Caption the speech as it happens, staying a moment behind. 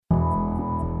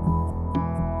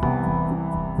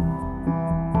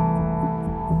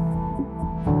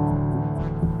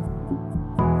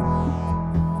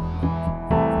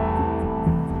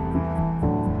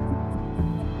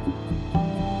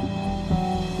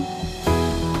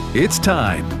It's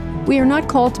time. We are not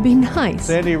called to be nice.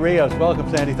 Sandy Rios, welcome,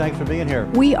 Sandy. Thanks for being here.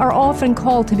 We are often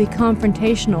called to be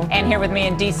confrontational. And here with me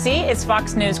in D.C. is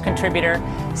Fox News contributor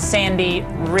Sandy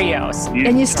Rios.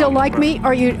 And you still like me,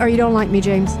 or you don't like me,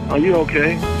 James? Are you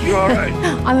okay? You all right?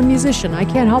 I'm a musician. I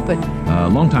can't help it.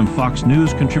 Longtime Fox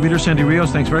News contributor Sandy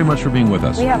Rios, thanks very much for being with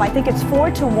us. We have, I think it's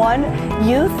 4-1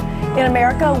 youth in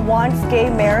America wants gay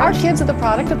marriage. Our kids are the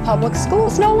product of public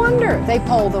schools. No wonder they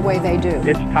poll the way they do.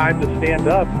 It's time to stand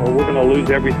up or we're going to lose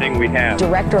everything we have.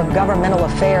 Director of Governmental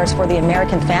Affairs for the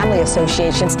American Family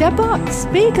Association. Step up,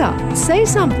 speak up, say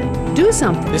something, do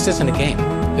something. This isn't a game.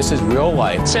 This is real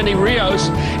life. Sandy Rios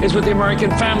is with the American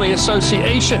Family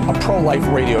Association. A pro-life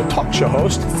radio talk show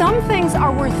host. Some things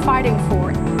are worth fighting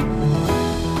for.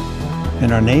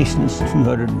 In our nation's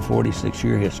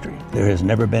 246-year history, there has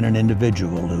never been an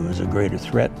individual who is a greater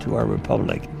threat to our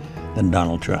republic than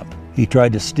Donald Trump. He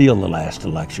tried to steal the last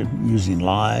election using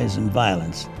lies and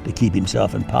violence to keep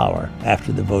himself in power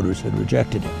after the voters had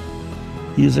rejected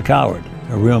him. He is a coward.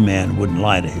 A real man wouldn't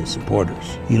lie to his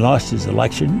supporters. He lost his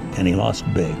election, and he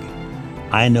lost big.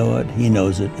 I know it, he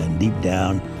knows it, and deep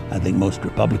down, I think most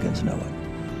Republicans know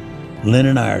it. Lynn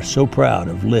and I are so proud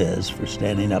of Liz for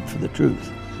standing up for the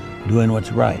truth, doing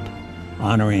what's right,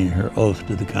 honoring her oath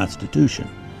to the Constitution,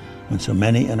 when so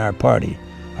many in our party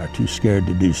are too scared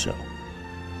to do so.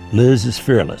 Liz is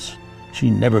fearless.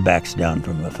 She never backs down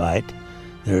from a fight.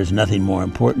 There is nothing more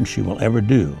important she will ever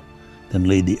do than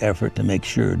lead the effort to make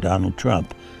sure Donald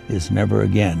Trump is never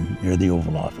again near the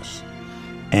Oval Office.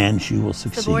 And she will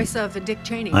succeed. The voice of Dick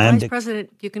Cheney. Vice President,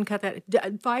 you can cut that.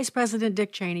 Vice President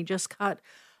Dick Cheney just cut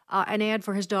an ad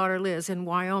for his daughter Liz in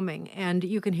Wyoming, and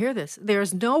you can hear this.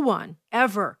 There's no one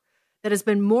ever that has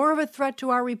been more of a threat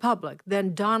to our republic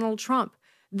than Donald Trump.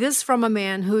 This from a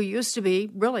man who used to be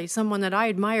really someone that I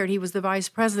admired. He was the vice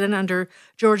president under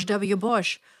George W.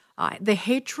 Bush. The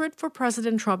hatred for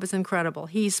President Trump is incredible.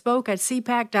 He spoke at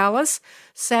CPAC Dallas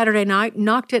Saturday night,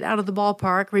 knocked it out of the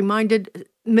ballpark, reminded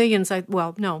millions,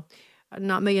 well, no,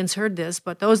 not millions heard this,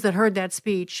 but those that heard that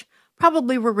speech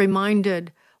probably were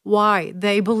reminded why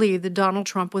they believe that Donald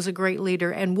Trump was a great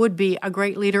leader and would be a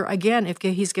great leader again if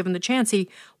he's given the chance. He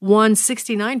won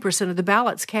 69% of the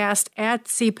ballots cast at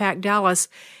CPAC Dallas.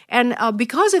 And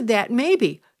because of that,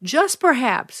 maybe, just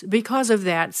perhaps because of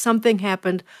that, something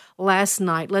happened last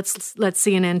night. Let's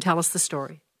CNN tell us the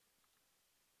story.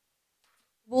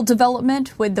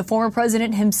 Development with the former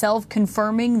president himself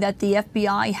confirming that the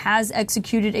FBI has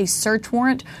executed a search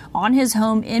warrant on his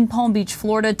home in Palm Beach,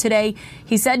 Florida today.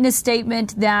 He said in a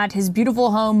statement that his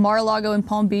beautiful home, Mar-a-Lago in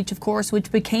Palm Beach, of course,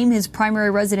 which became his primary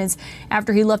residence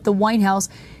after he left the White House,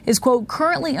 is, quote,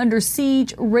 currently under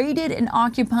siege, raided and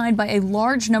occupied by a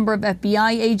large number of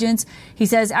FBI agents. He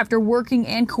says after working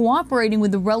and cooperating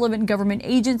with the relevant government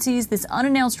agencies, this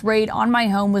unannounced raid on my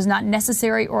home was not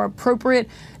necessary or appropriate.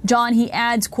 John, he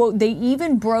adds, quote, they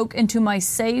even broke into my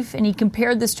safe, and he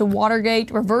compared this to Watergate,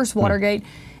 reverse Watergate,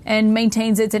 and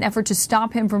maintains it's an effort to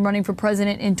stop him from running for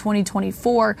president in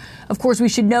 2024. Of course, we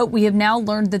should note we have now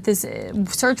learned that this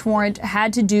search warrant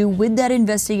had to do with that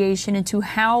investigation into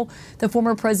how the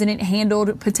former president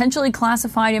handled potentially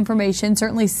classified information,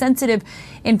 certainly sensitive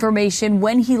information,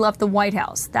 when he left the White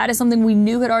House. That is something we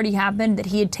knew had already happened, that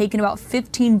he had taken about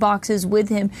 15 boxes with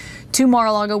him to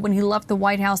Mar-a-Lago when he left the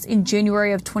White House in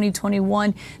January of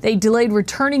 2021. They delayed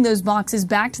returning those boxes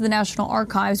back to the National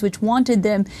Archives, which wanted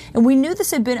them. And we knew this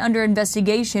had been under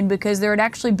investigation because there had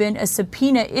actually been a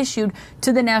subpoena issued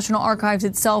to the National Archives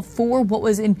itself for what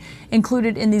was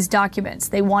included in these documents.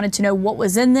 They wanted to know what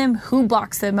was in them, who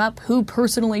boxed them up, who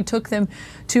personally took them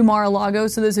to Mar-a-Lago.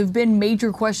 So those have been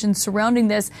major questions surrounding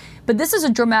this. But this is a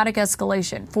dramatic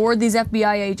escalation for these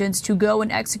FBI agents to go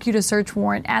and execute a search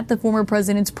warrant at the former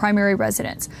president's primary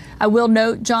residence. I will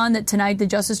note, John, that tonight the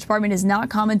Justice Department is not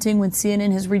commenting when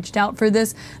CNN has reached out for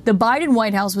this. The Biden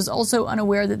White House was also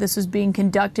unaware that this was being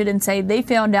conducted and say they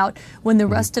found out when the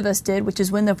rest of us did, which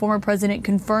is when the former president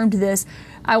confirmed this.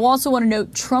 I also want to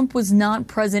note Trump was not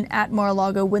present at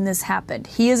Mar-a-Lago when this happened.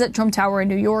 He is at Trump Tower in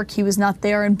New York. He was not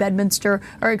there in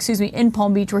in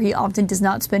Palm Beach, where he often does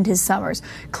not spend his summers.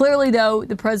 Clearly, though,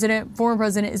 the former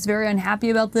president, is very unhappy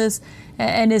about this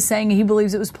and is saying he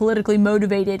believes it was politically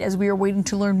motivated, as we are waiting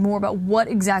to learn more about what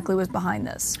exactly was behind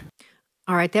this.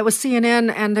 All right, that was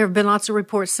CNN, and there have been lots of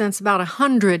reports since. About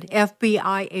 100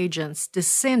 FBI agents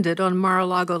descended on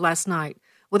Mar-a-Lago last night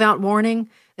without warning.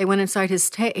 They went inside his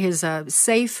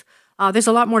safe. There's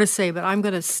a lot more to say, but I'm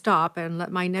going to stop and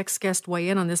let my next guest weigh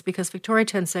in on this because Victoria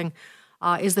Tensing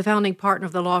is the founding partner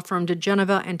of the law firm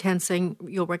diGenova and Tensing.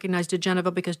 You'll recognize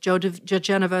diGenova because Joe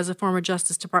diGenova is a former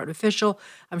Justice Department official.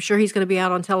 I'm sure he's going to be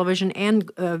out on television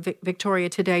and Victoria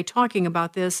Today talking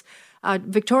about this.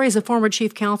 Victoria is a former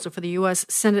chief counsel for the U.S.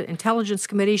 Senate Intelligence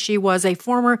Committee. She was a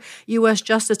former U.S.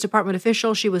 Justice Department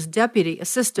official. She was Deputy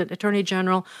Assistant Attorney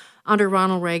General under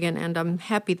Ronald Reagan, and I'm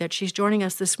happy that she's joining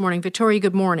us this morning. Victoria,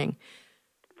 good morning.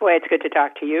 Boy, it's good to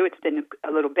talk to you. It's been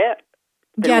a little bit.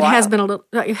 Yeah, it has been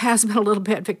a little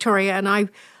bit, Victoria, and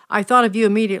I thought of you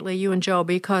immediately, you and Joe,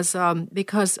 because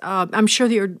I'm sure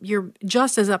that you're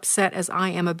just as upset as I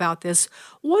am about this.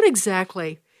 What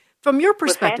exactly, from your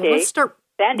perspective? Well, Sandy, let's start.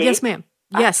 Sandy, yes, ma'am.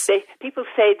 Yes. People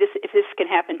say this: if this can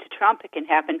happen to Trump, it can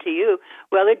happen to you.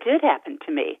 Well, it did happen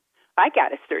to me. I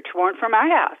got a search warrant for my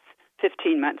house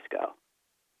 15 months ago.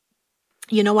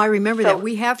 You know, I remember that.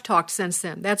 We have talked since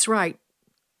then. That's right.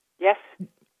 Yes.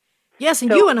 Yes,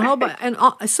 and you and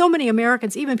so many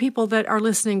Americans, even people that are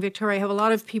listening, Victoria, have a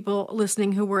lot of people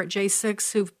listening who were at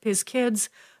J6, his kids,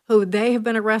 who they have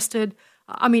been arrested.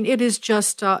 I mean, it is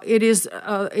just,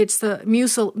 it's the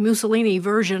Mussolini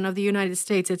version of the United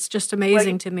States. It's just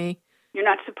amazing to me. You're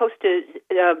not supposed to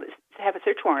have a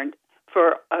search warrant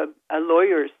for a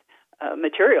lawyer's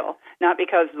material, not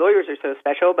because lawyers are so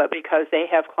special, but because they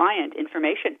have client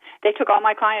information. They took all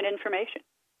my client information.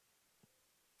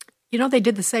 You know, they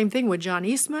did the same thing with John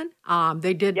Eastman.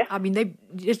 They did. Yes. I mean, Rudy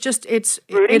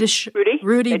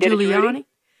Giuliani. Rudy.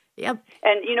 Yep.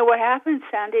 And you know what happened,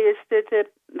 Sandy, is that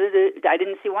I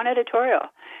didn't see one editorial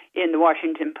in the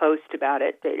Washington Post about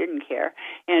it. They didn't care.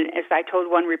 And as I told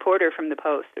one reporter from the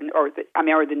Post, or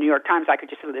the New York Times, I could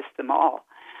just list them all.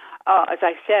 As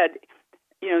I said,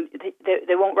 you know,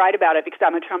 they won't write about it because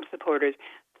I'm a Trump supporter.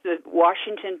 The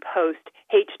Washington Post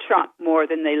hates Trump more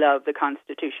than they love the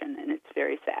Constitution, and it's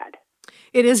very sad.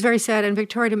 It is very sad. And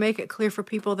Victoria, to make it clear for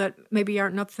people that maybe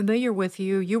aren't not familiar with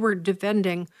you, you were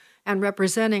defending and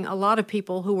representing a lot of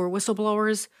people who were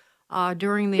whistleblowers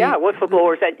during the... Yeah,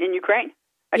 whistleblowers in Ukraine.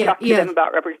 I talked to them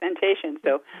about representation.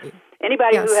 So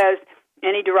anybody who has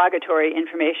any derogatory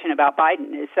information about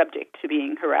Biden is subject to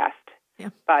being harassed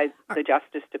by the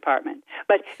Justice Department.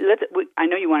 But I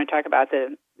know you want to talk about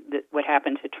what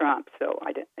happened to Trump, so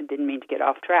I didn't mean to get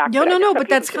off track. No, but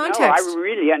that's context. I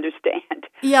really understand.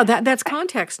 Yeah, that's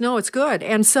context. No, it's good.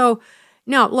 And so,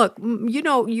 now, look, you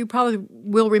know, you probably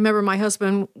will remember my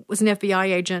husband was an FBI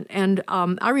agent, and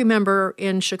I remember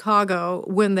in Chicago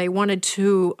when they wanted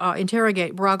to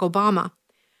interrogate Barack Obama,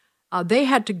 they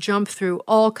had to jump through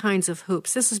all kinds of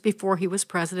hoops. This is before he was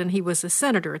president. He was a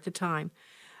senator at the time.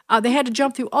 They had to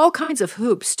jump through all kinds of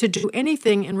hoops to do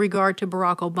anything in regard to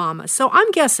Barack Obama. So I'm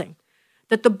guessing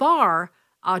that the bar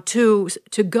to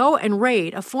go and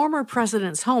raid a former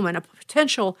president's home and a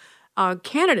potential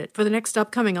candidate for the next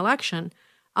upcoming election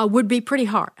would be pretty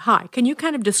high. Can you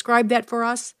kind of describe that for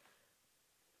us?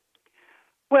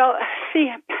 Well,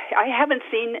 see, I haven't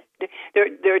seen...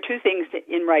 There are two things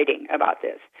in writing about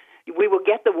this. We will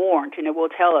get the warrant, and it will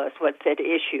tell us what's at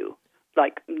issue,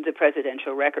 like the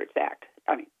Presidential Records Act.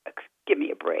 I mean, give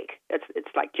me a break.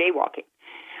 It's like jaywalking.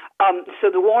 So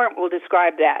the warrant will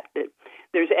describe that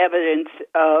there's evidence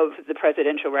of the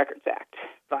Presidential Records Act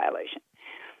violation.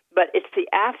 But it's the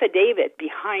affidavit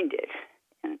behind it,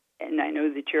 and I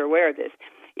know that you're aware of this.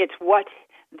 It's what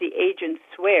the agents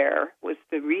swear was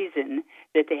the reason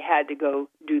that they had to go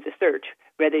do the search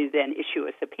rather than issue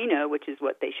a subpoena, which is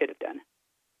what they should have done.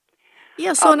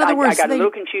 Yeah, so in other words... I got a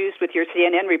little confused with your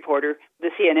CNN reporter.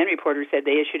 The CNN reporter said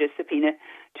they issued a subpoena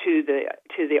to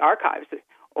the archives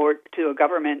or to a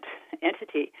government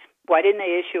entity. Why didn't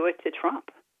they issue it to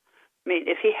Trump? I mean,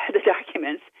 if he had the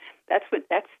documents, that's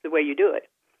the way you do it.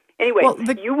 Anyway,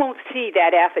 you won't see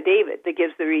that affidavit that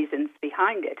gives the reasons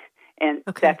behind it, and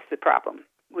that's the problem.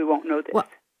 We won't know this. Well,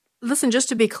 listen, just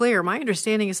to be clear, my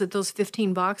understanding is that those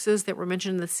 15 boxes that were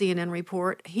mentioned in the CNN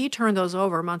report, he turned those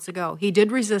over months ago. He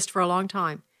did resist for a long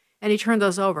time, and he turned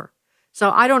those over. So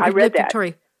I read that.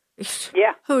 Victoria,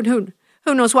 yeah.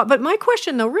 Who knows what? But my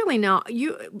question, though, really now,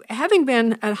 you having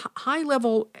been at high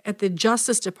level at the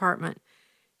Justice Department,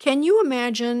 can you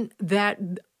imagine that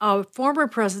a former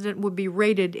president would be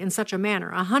raided in such a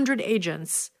manner? 100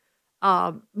 agents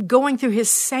going through his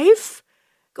safe,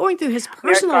 going through his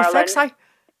personal effects.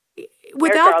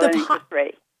 Without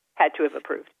Ray had to have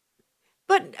approved.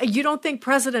 But you don't think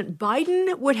President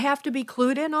Biden would have to be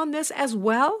clued in on this as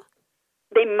well?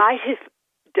 They might have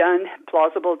done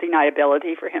plausible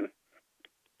deniability for him,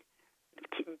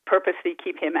 purposely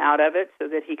keep him out of it so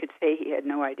that he could say he had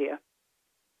no idea.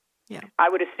 Yeah, I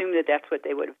would assume that that's what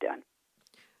they would have done.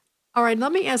 All right,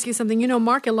 let me ask you something. You know,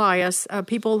 Mark Elias,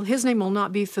 his name will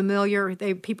not be familiar.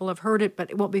 People have heard it, but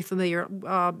it won't be familiar.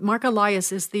 Mark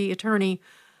Elias is the attorney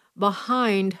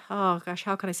behind, how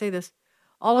can I say this?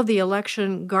 All of the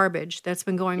election garbage that's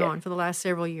been going on for the last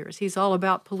several years. He's all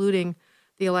about polluting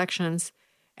the elections,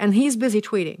 and he's busy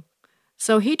tweeting.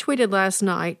 So he tweeted last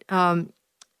night, and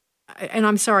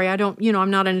I'm sorry, I'm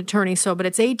not an attorney, but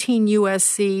it's 18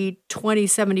 U.S.C.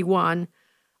 2071,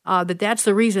 that's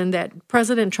the reason that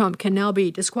President Trump can now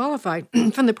be disqualified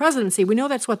from the presidency. We know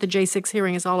that's what the J6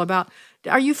 hearing is all about.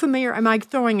 Are you familiar? Am I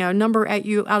throwing a number at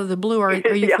you out of the blue, or are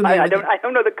you familiar with it? I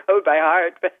don't know the code by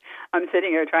heart, but I'm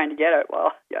sitting here trying to get it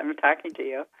while I'm talking to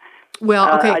you.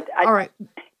 Well, okay, all right.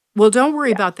 Well, don't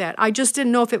worry about that. I just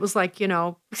didn't know if it was like,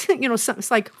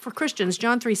 it's like for Christians,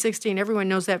 John 3:16, everyone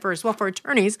knows that verse. Well, for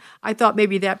attorneys, I thought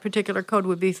maybe that particular code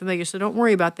would be familiar, so don't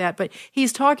worry about that. But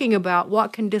he's talking about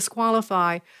what can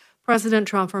disqualify President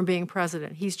Trump from being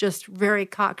president. He's just very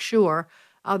cocksure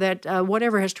that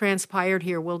whatever has transpired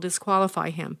here will disqualify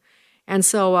him. And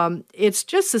so it's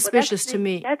just suspicious to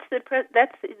me. That's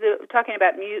talking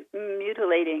about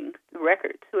mutilating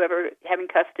records, whoever having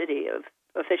custody of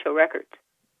official records.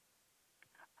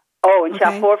 Oh, and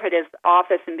shall forfeit his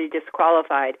office and be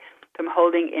disqualified from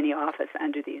holding any office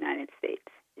under the United States.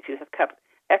 If you have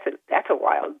that's a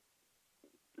wild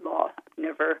law.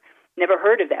 Never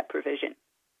heard of that provision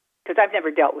because I've never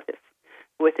dealt with this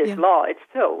law. It's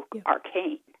so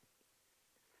arcane.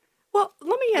 Well,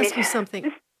 let me ask you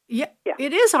something.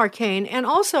 It is arcane, and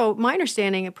also my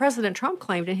understanding, President Trump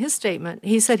claimed in his statement,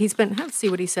 he said let's see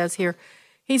what he says here.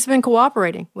 He's been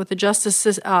cooperating with the Justice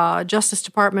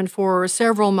Department for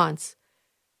several months.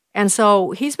 And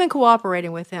so he's been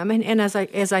cooperating with them. And as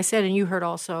I said, and you heard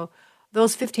also,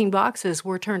 those 15 boxes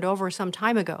were turned over some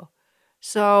time ago.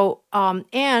 So,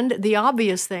 and the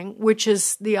obvious thing, which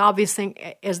is the obvious thing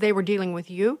as they were dealing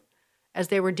with you, as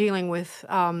they were dealing with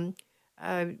the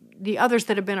others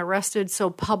that have been arrested so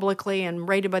publicly and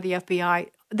raided by the FBI,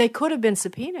 they could have been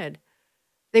subpoenaed.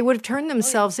 They would have turned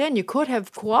themselves in. You could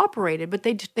have cooperated, but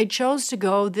they chose to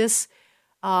go this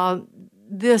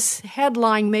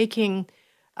headline-making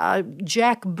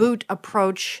jackboot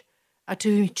approach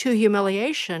to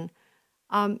humiliation.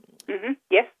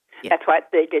 Yes, that's what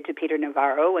they did to Peter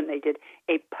Navarro when they did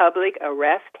a public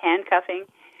arrest, handcuffing,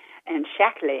 and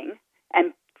shackling,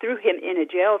 and threw him in a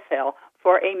jail cell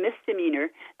for a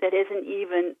misdemeanor that isn't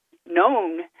even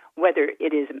known whether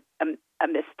it is a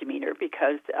misdemeanor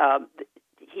because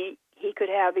he could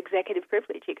have executive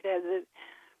privilege. He could have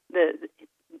the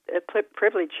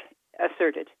privilege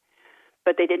asserted.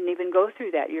 But they didn't even go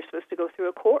through that. You're supposed to go through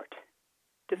a court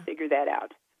to figure that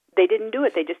out. They didn't do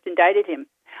it. They just indicted him.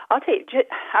 I'll tell you,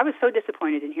 I was so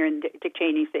disappointed in hearing Dick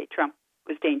Cheney say Trump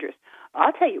was dangerous.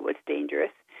 I'll tell you what's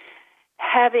dangerous.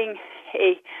 Having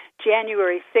a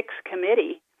January 6th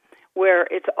committee where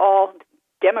it's all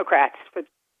Democrats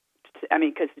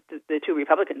because the two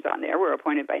Republicans on there were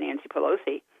appointed by Nancy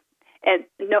Pelosi. And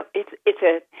no, it's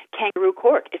a kangaroo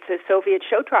court. It's a Soviet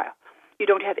show trial. You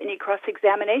don't have any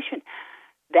cross-examination.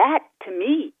 That, to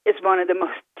me, is one of the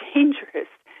most dangerous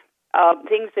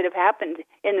things that have happened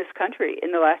in this country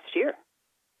in the last year.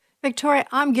 Victoria,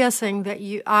 I'm guessing that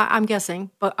I'm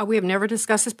guessing, but we have never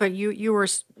discussed this, but you were,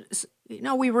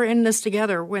 we were in this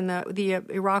together when the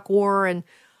Iraq War and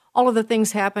all of the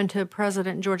things happened to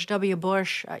President George W.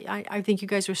 Bush. I think you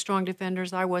guys were strong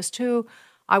defenders. I was too.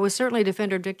 I was certainly a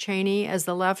defender of Dick Cheney, as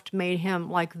the left made him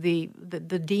like the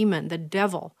demon, the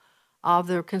devil of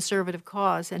the conservative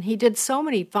cause. And he did so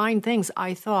many fine things,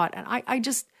 I thought. And I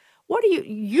just, what do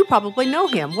you probably know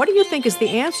him. What do you think is the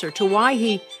answer to why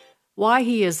he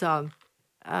is,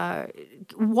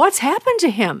 what's happened to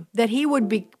him that he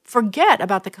would forget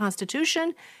about the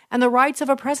Constitution and the rights of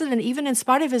a president, even in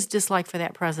spite of his dislike for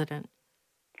that president?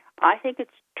 I think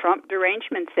it's Trump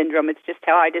derangement syndrome. It's just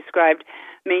how I described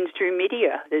mainstream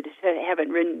media. They haven't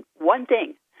written one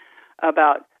thing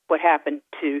about what happened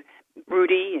to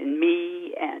Rudy and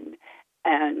me and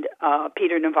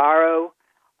Peter Navarro.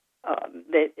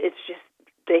 That it's just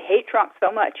they hate Trump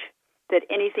so much that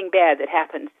anything bad that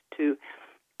happens to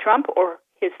Trump or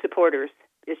his supporters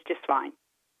is just fine.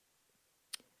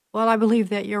 Well, I believe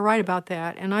that you're right about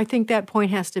that, and I think that point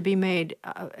has to be made.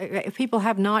 If people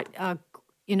have not,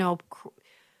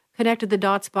 connected the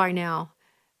dots by now,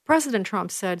 President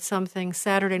Trump said something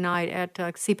Saturday night at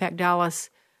CPAC Dallas,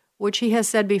 which he has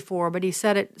said before, but he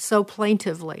said it so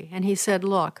plaintively, and he said,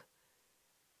 "Look,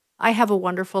 I have a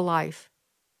wonderful life.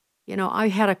 I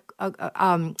had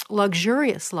a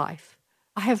luxurious life.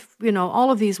 I have,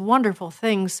 all of these wonderful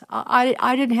things.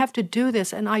 I didn't have to do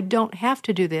this, and I don't have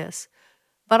to do this.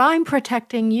 But I'm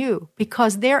protecting you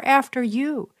because they're after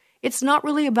you. it's not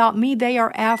really about me. They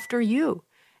are after you.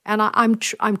 And I'm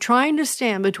trying to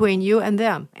stand between you and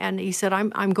them. And he said,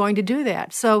 I'm going to do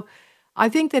that. So I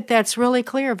think that's really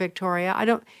clear,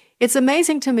 Victoria. It's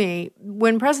amazing to me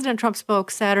when President Trump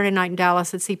spoke Saturday night in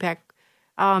Dallas at CPAC.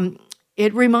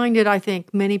 It reminded, I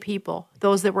think, many people,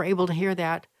 those that were able to hear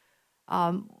that.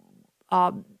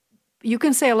 You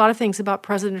can say a lot of things about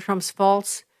President Trump's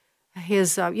faults,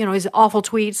 his awful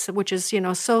tweets, which is,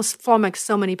 so flummoxed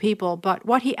so many people. But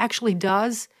what he actually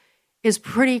does is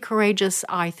pretty courageous,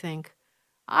 I think.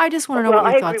 I just want to know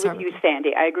what your thoughts are. I agree with you,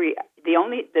 Sandy. I agree.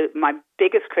 My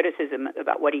biggest criticism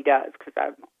about what he does, because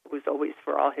I was always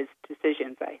for all his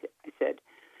decisions, I said,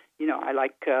 I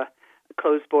like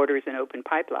closed borders and open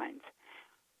pipelines.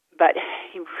 But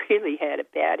he really had a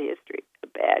bad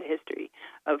history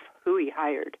of who he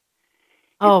hired.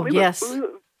 Oh, yes.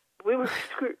 We were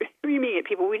screaming at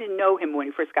people. We didn't know him when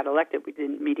he first got elected. We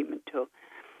didn't meet him until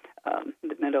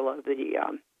the middle of the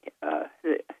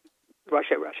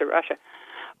Russia.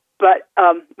 But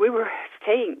we were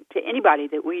saying to anybody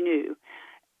that we knew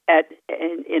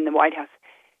in the White House,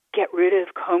 get rid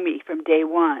of Comey from day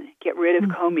one. Get rid of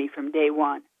Comey from day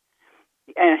one.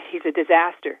 He's a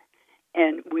disaster.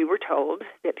 And we were told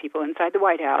that people inside the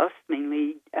White House,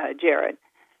 mainly Jared,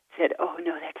 said, oh,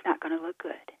 no, that's not going to look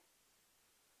good.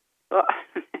 Well,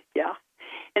 yeah.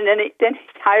 And then he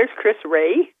hires Chris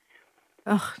Wray.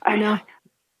 Oh, I know.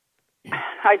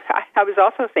 I was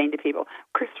also saying to people,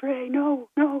 Chris Wray, no,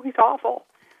 he's awful.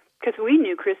 Because we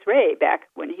knew Chris Wray back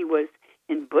when he was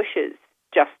in Bush's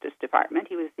Justice Department.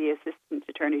 He was the Assistant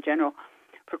Attorney General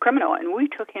for Criminal, and we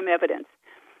took him evidence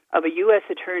of a U.S.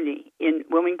 attorney in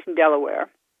Wilmington, Delaware,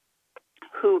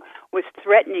 who was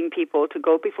threatening people to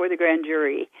go before the grand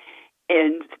jury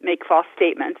and make false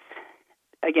statements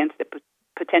against a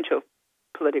potential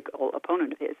political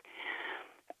opponent of his.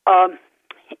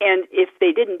 And if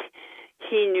they didn't,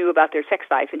 he knew about their sex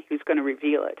life and he was going to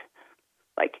reveal it,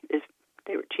 like if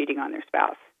they were cheating on their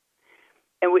spouse.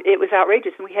 And it was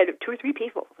outrageous. And we had 2 or 3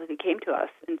 people that came to us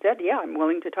and said, yeah, I'm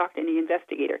willing to talk to any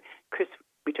investigator.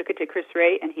 We took it to Chris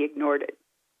Wray, and he ignored it.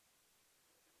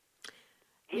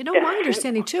 My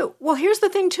understanding, too. Well, here's the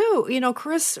thing, too.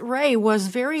 Chris Wray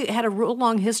had a real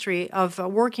long history of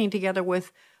working together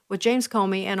with James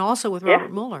Comey and also with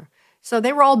Robert Mueller. So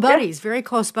they were all buddies, very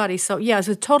close buddies. So, yeah, it's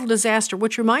a total disaster,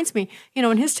 which reminds me,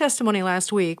 in his testimony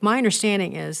last week, my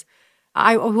understanding is,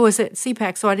 I was at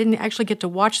CPAC, so I didn't actually get to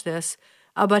watch this,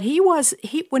 but when he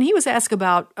was asked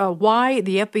about why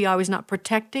the FBI was not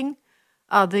protecting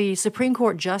the Supreme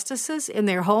Court justices in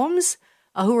their homes,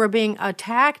 who were being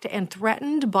attacked and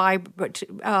threatened by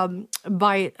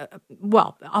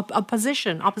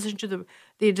opposition to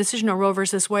the decision on Roe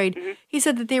versus Wade. Mm-hmm. He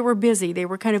said that they were busy. They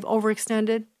were kind of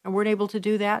overextended and weren't able to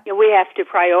do that. Yeah, we have to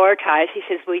prioritize. He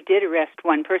says we did arrest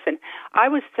one person. I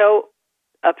was so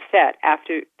upset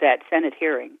after that Senate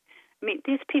hearing. I mean,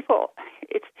 these people,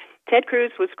 Ted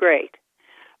Cruz was great.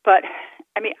 But,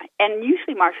 and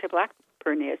usually Marsha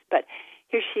Blackburn is, but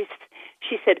here she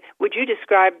said, would you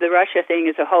describe the Russia thing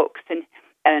as a hoax?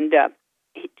 And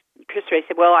Chris Wray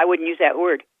said, well, I wouldn't use that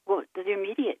word. Well, the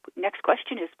immediate next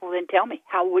question is, well, then tell me,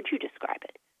 how would you describe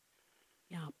it?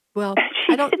 Yeah, well,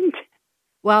 she didn't.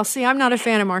 Well, see, I'm not a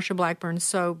fan of Marsha Blackburn,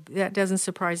 so that doesn't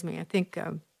surprise me. I think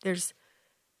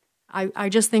I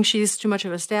just think she's too much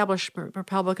of an established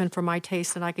Republican for my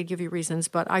taste, and I could give you reasons.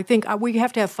 But I think we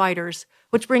have to have fighters,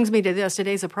 which brings me to this.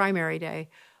 Today's a primary day.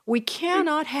 We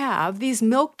cannot have these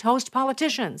milquetoast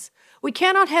politicians. We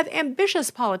cannot have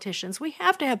ambitious politicians. We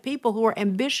have to have people who are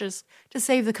ambitious to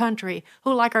save the country,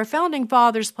 who, like our founding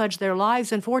fathers, pledged their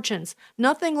lives and fortunes.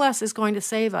 Nothing less is going to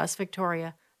save us,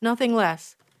 Victoria. Nothing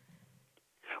less.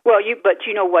 Well, but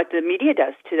you know what the media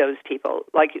does to those people?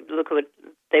 Like, look what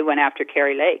they went after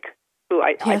Kari Lake, who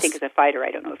I think is a fighter.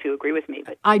 I don't know if you agree with me,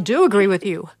 but I do agree with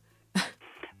you.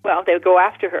 Well, they would go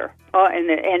after her,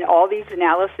 and all these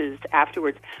analyses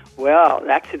afterwards. Well,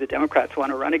 that's who the Democrats want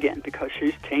to run again because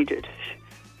she's tainted.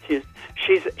 She's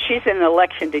an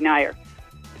election denier.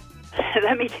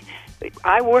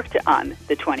 I worked on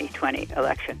the 2020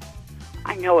 election.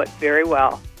 I know it very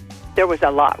well. There was a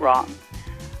lot wrong.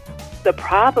 The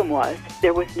problem was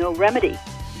there was no remedy.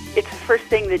 It's the first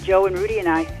thing that Joe and Rudy and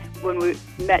I, when we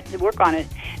met to work on it,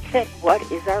 said, what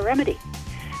is our remedy?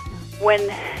 When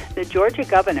the Georgia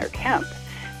governor, Kemp,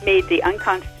 made the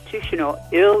unconstitutional,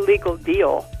 illegal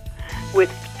deal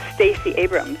with Stacey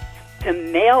Abrams to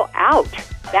mail out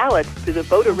ballots to the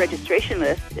voter registration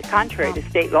list, contrary to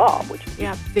state law, which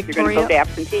you're going to vote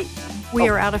absentee. We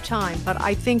are out of time, but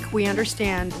I think we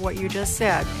understand what you just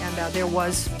said. And there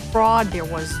was fraud, there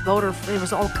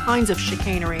was all kinds of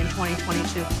chicanery in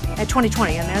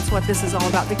 2020, and that's what this is all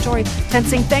about. Victoria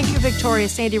Toensing, thank you, Victoria.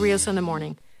 Sandy Rios in the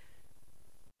morning.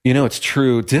 You know, it's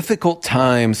true. Difficult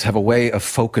times have a way of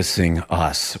focusing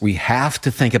us. We have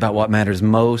to think about what matters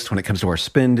most when it comes to our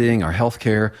spending, our health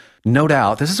care. No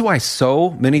doubt. This is why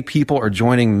so many people are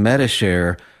joining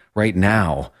Medi-Share right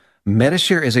now.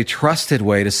 Medi-Share is a trusted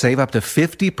way to save up to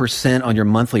 50% on your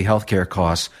monthly health care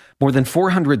costs. More than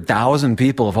 400,000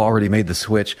 people have already made the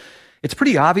switch. It's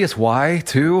pretty obvious why,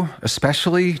 too,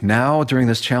 especially now during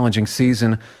this challenging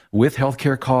season with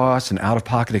healthcare costs and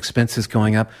out-of-pocket expenses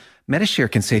going up. Medi-Share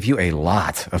can save you a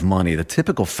lot of money. The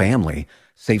typical family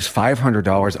saves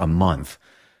 $500 a month.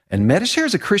 And Medi-Share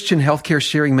is a Christian healthcare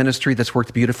sharing ministry that's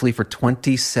worked beautifully for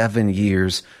 27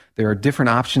 years. There are different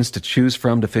options to choose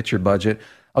from to fit your budget.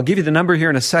 I'll give you the number here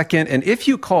in a second. And if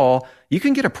you call, you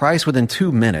can get a price within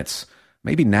 2 minutes.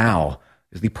 Maybe now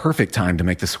is the perfect time to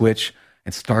make the switch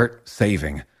and start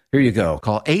saving. Here you go.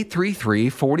 Call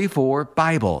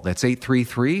 833-44-BIBLE. That's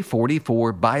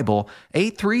 833-44-BIBLE.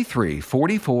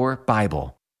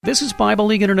 833-44-BIBLE. This is Bible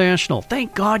League International.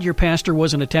 Thank God your pastor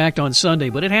wasn't attacked on Sunday,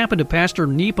 but it happened to Pastor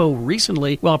Nepo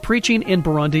recently while preaching in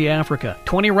Burundi, Africa.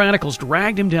 20 radicals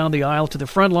dragged him down the aisle to the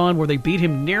front lawn where they beat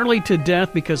him nearly to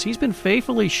death because he's been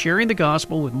faithfully sharing the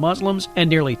gospel with Muslims,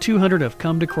 and nearly 200 have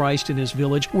come to Christ in his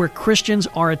village where Christians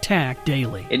are attacked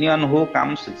daily. Anyone who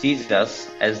comes to Jesus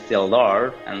as their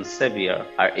Lord and Savior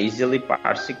are easily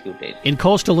persecuted. In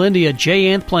coastal India, Jay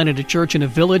Anth planted a church in a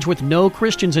village with no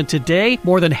Christians, and today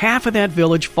more than half of that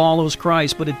village follows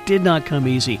Christ, but it did not come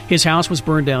easy. His house was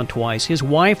burned down twice, his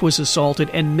wife was assaulted,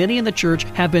 and many in the church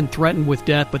have been threatened with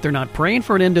death, but they're not praying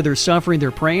for an end to their suffering.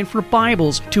 They're praying for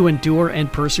Bibles to endure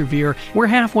and persevere. We're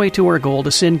halfway to our goal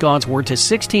to send God's Word to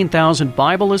 16,000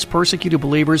 Bibleless persecuted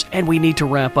believers, and we need to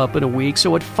wrap up in a week,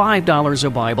 so at $5 a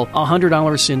Bible,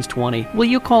 $100 sends 20. Will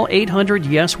you call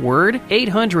 800-YES-WORD?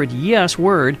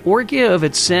 800-YES-WORD, or give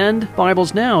at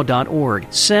sendbiblesnow.org.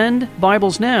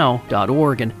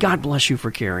 Sendbiblesnow.org, and God bless you for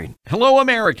caring. Hello,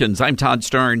 Americans. I'm Todd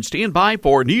Starnes. Stand by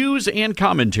for news and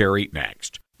commentary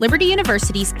next. Liberty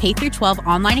University's K-12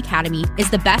 online academy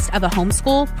is the best of a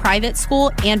homeschool, private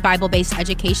school, and Bible-based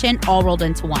education all rolled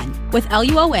into one. With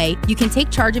LUOA, you can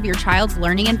take charge of your child's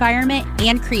learning environment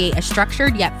and create a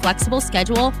structured yet flexible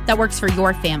schedule that works for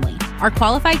your family. Our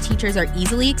qualified teachers are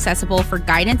easily accessible for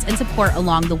guidance and support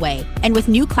along the way. And with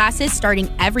new classes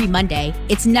starting every Monday,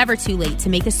 it's never too late to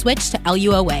make the switch to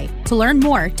LUOA. To learn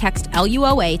more, text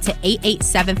LUOA to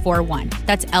 88741.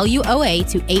 That's LUOA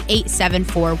to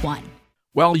 88741.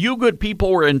 While you good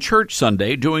people were in church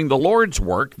Sunday doing the Lord's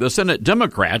work, the Senate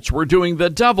Democrats were doing the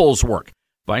devil's work.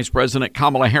 Vice President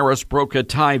Kamala Harris broke a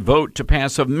tie vote to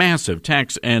pass a massive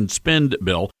tax and spend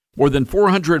bill. More than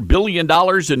 $400 billion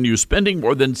in new spending,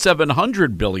 more than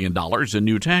 $700 billion in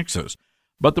new taxes.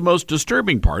 But the most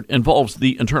disturbing part involves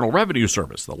the Internal Revenue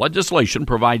Service. The legislation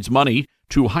provides money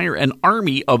to hire an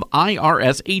army of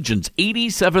IRS agents,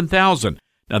 87,000.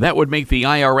 Now, that would make the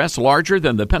IRS larger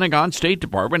than the Pentagon, State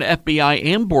Department, FBI,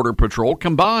 and Border Patrol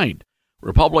combined.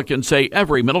 Republicans say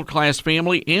every middle-class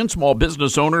family and small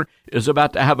business owner is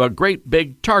about to have a great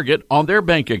big target on their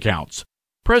bank accounts.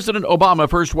 President Obama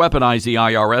first weaponized the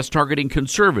IRS, targeting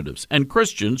conservatives and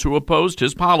Christians who opposed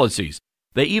his policies.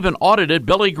 They even audited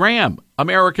Billy Graham,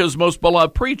 America's most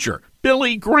beloved preacher.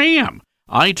 Billy Graham!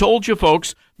 I told you,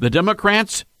 folks, the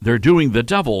Democrats, they're doing the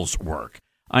devil's work.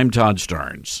 I'm Todd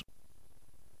Starnes.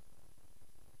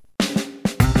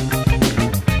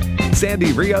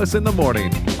 Sandy Rios in the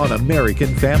morning on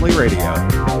American Family Radio.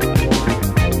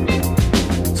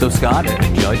 So, Scott, a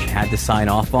judge had to sign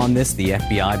off on this. The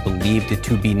FBI believed it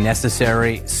to be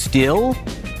necessary. Still,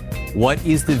 what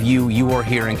is the view you are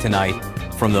hearing tonight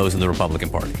from those in the Republican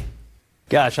Party?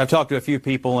 Gosh, I've talked to a few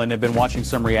people and have been watching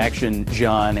some reaction,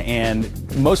 John,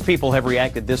 and most people have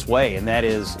reacted this way, and that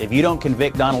is, if you don't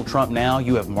convict Donald Trump now,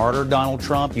 you have martyred Donald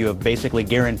Trump. You have basically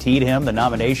guaranteed him the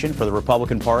nomination for the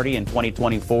Republican Party in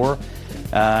 2024,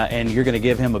 and you're going to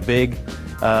give him a big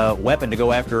weapon to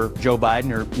go after Joe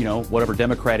Biden or, whatever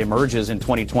Democrat emerges in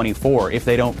 2024 if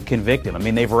they don't convict him. I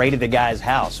mean, they've raided a guy's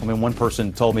house. I mean, one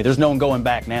person told me there's no one going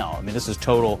back now. I mean, this is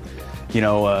total...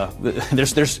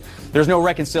 there's no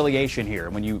reconciliation here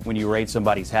when you raid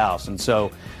somebody's house. And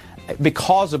so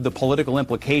because of the political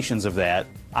implications of that,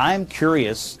 I'm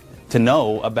curious to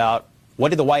know about what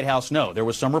did the White House know? There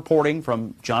was some reporting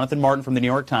from Jonathan Martin from the New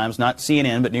York Times, not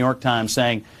CNN, but New York Times,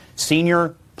 saying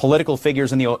senior political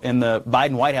figures in the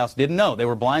Biden White House didn't know. They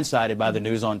were blindsided by the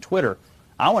news on Twitter.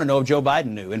 I want to know if Joe Biden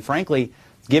knew. And frankly,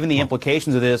 given the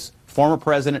implications of this, former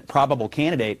president, probable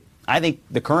candidate, I think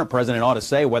the current president ought to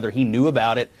say whether he knew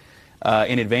about it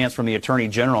in advance from the Attorney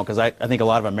General, because I think a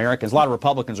lot of Americans, a lot of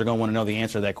Republicans are going to want to know the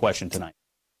answer to that question tonight.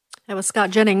 That was Scott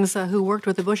Jennings, who worked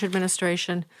with the Bush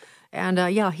administration. And,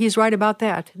 he's right about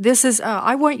that. This is,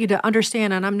 I want you to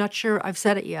understand, and I'm not sure I've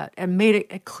said it yet, and made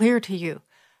it clear to you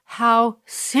how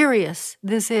serious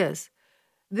this is.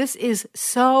 This is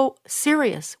so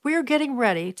serious. We're getting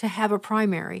ready to have a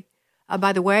primary.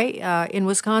 By the way, in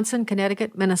Wisconsin,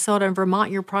 Connecticut, Minnesota, and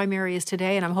Vermont, your primary is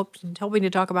today, and I'm hoping to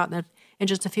talk about that in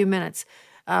just a few minutes.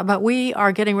 But we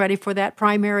are getting ready for that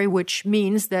primary, which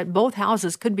means that both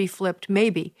houses could be flipped,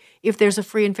 maybe, if there's a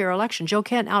free and fair election. Joe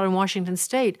Kent out in Washington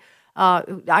State,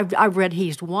 I've read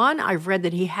he's won. I've read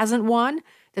that he hasn't won,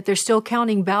 that they're still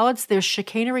counting ballots. There's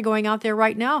chicanery going out there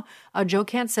right now. Joe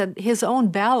Kent said his own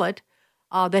ballot,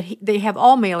 they have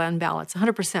all mail-in ballots,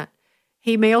 100%.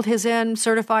 He mailed his in,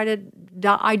 certified it,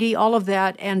 ID, all of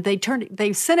that, and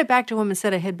they sent it back to him and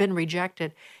said it had been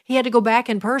rejected. He had to go back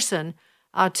in person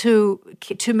to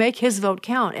make his vote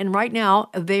count. And right now,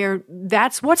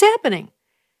 that's what's happening.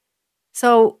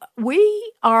 So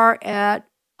we are at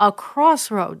a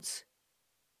crossroads.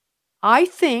 I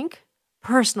think,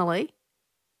 personally,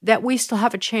 that we still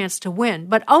have a chance to win,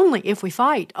 but only if we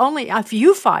fight, only if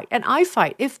you fight and I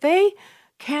fight. If they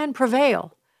can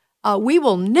prevail, we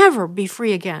will never be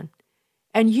free again.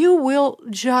 And you will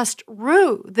just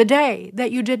rue the day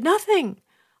that you did nothing.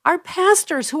 Our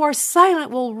pastors who are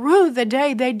silent will rue the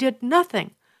day they did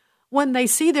nothing. When they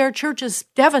see their churches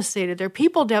devastated, their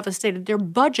people devastated, their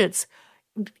budgets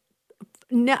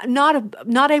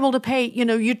not able to pay,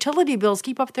 utility bills,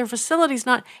 keep up their facilities,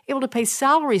 not able to pay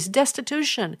salaries,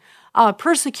 destitution,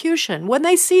 persecution. When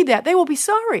they see that, they will be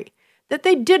sorry that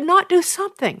they did not do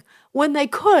something when they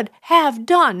could have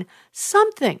done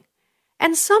something.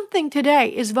 And something today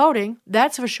is voting,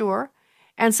 that's for sure.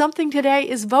 And something today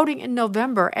is voting in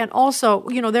November. And also,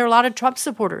 there are a lot of Trump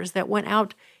supporters that went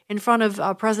out in front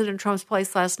of President Trump's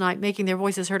place last night, making their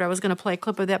voices heard. I was going to play a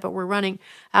clip of that, but we're running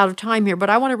out of time here. But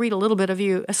I want to read a little bit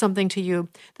of something to you.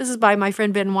 This is by my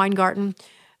friend Ben Weingarten.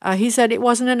 He said it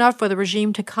wasn't enough for the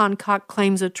regime to concoct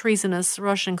claims of treasonous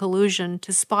Russian collusion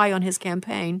to spy on his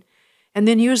campaign, and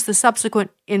then use the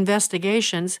subsequent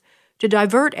investigations to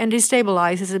divert and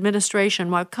destabilize his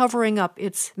administration while covering up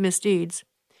its misdeeds.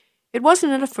 It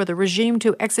wasn't enough for the regime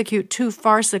to execute 2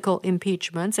 farcical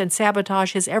impeachments and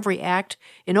sabotage his every act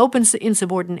in open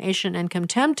insubordination and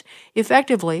contempt,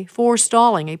 effectively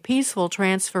forestalling a peaceful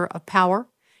transfer of power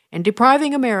and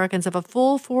depriving Americans of a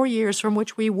full 4 years from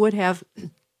which we would have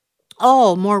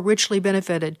all more richly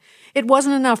benefited. It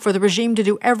wasn't enough for the regime to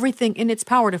do everything in its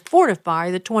power to fortify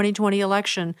the 2020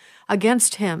 election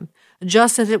against him,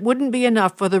 just as it wouldn't be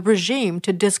enough for the regime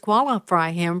to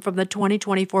disqualify him from the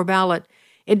 2024 ballot.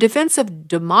 In defense of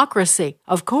democracy,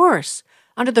 of course,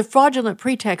 under the fraudulent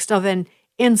pretext of an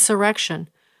insurrection,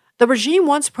 the regime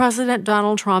wants President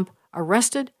Donald Trump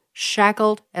arrested,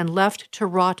 shackled, and left to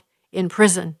rot in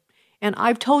prison. And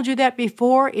I've told you that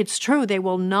before. It's true. They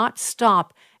will not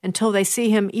stop until they see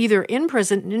him either in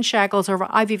prison, in shackles, or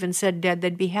I've even said dead.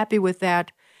 They'd be happy with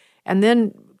that. And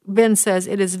then Ben says,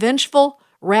 it is vengeful,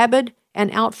 rabid,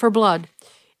 and out for blood.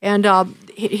 And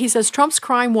he says Trump's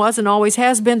crime was and always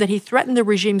has been that he threatened the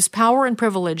regime's power and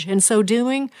privilege, in so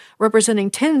doing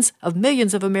representing tens of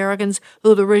millions of Americans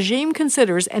who the regime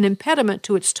considers an impediment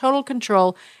to its total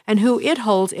control and who it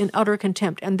holds in utter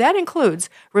contempt. And that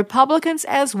includes Republicans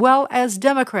as well as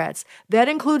Democrats. That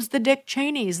includes the Dick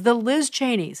Cheneys, the Liz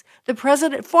Cheneys,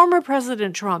 the former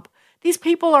President Trump. These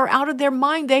people are out of their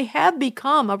mind. They have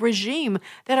become a regime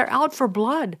that are out for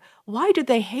blood. Why did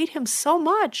they hate him so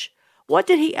much? What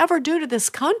did he ever do to this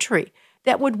country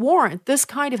that would warrant this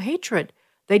kind of hatred?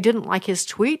 They didn't like his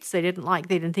tweets. They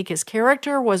didn't think his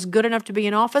character was good enough to be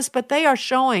in office, but they are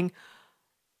showing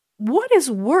what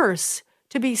is worse,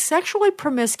 to be sexually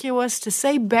promiscuous, to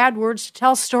say bad words, to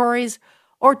tell stories,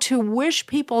 or to wish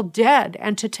people dead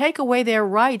and to take away their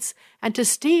rights and to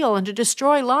steal and to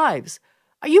destroy lives.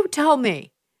 You tell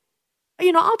me.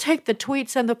 I'll take the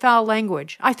tweets and the foul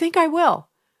language. I think I will. All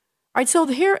right, so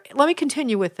here, let me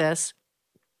continue with this.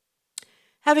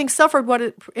 Having suffered what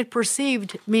it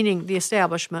perceived, meaning the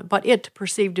establishment, but it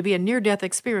perceived to be a near-death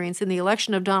experience in the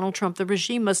election of Donald Trump, the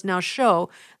regime must now show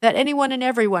that anyone and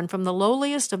everyone, from the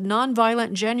lowliest of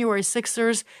nonviolent January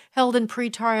 6ers held in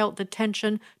pretrial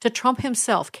detention to Trump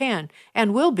himself, can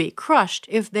and will be crushed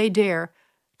if they dare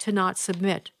to not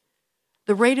submit.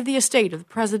 The raid of the estate of the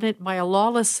president by a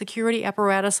lawless security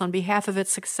apparatus on behalf of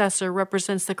its successor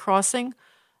represents the crossing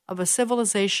of a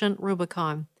civilization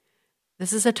Rubicon.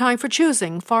 This is a time for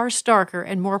choosing far starker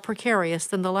and more precarious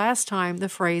than the last time the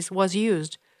phrase was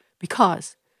used,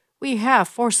 because We have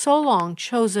for so long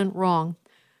chosen wrong.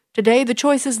 Today, the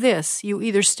choice is this. You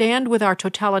either stand with our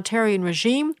totalitarian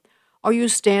regime or you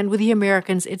stand with the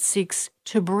Americans it seeks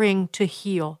to bring to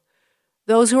heel.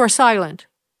 Those who are silent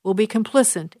will be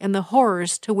complicit in the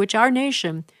horrors to which our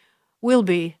nation will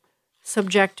be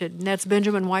subjected. And that's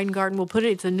Benjamin Weingarten will put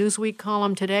it. It's a Newsweek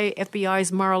column today.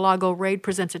 FBI's Mar-a-Lago raid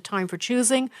presents a time for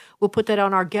choosing. We'll put that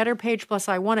on our Getter page. Plus,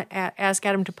 I want to ask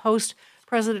Adam to post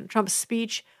President Trump's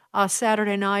speech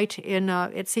Saturday night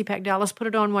at CPAC Dallas. Put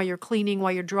it on while you're cleaning,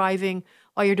 while you're driving,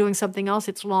 while you're doing something else.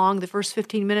 It's long. The first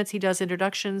 15 minutes he does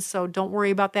introductions, so don't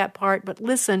worry about that part, but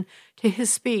listen to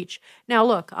his speech. Now,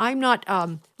 look, I'm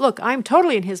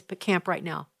totally in his camp right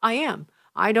now. I am.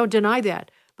 I don't deny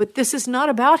that. But this is not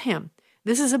about him.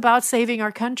 This is about saving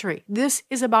our country. This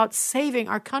is about saving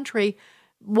our country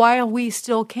while we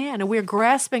still can, and we're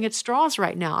grasping at straws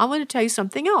right now. I'm going to tell you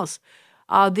something else.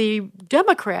 The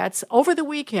Democrats, over the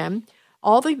weekend,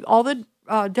 all the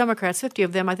Democrats, 50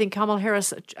 of them, I think Kamala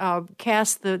Harris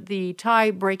cast the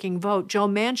tie-breaking vote. Joe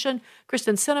Manchin,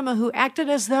 Kristen Sinema, who acted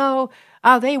as though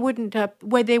they wouldn't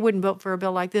vote for a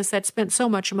bill like this that spent so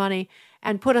much money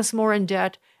and put us more in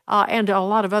debt, and a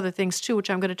lot of other things too, which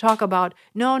I'm going to talk about.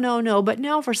 No. But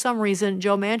now, for some reason,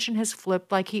 Joe Manchin has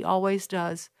flipped like he always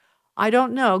does. I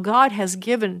don't know.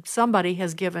 Somebody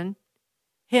has given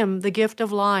him the gift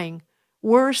of lying.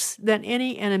 Worse than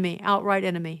any enemy, outright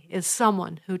enemy, is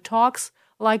someone who talks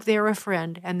like they're a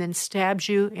friend and then stabs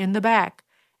you in the back.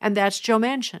 And that's Joe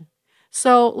Manchin.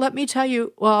 So let me tell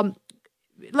you,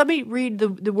 let me read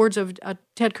the words of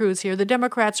Ted Cruz here. The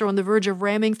Democrats are on the verge of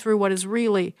ramming through what is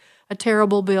really a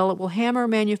terrible bill. It will hammer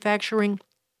manufacturing.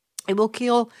 It will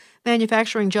kill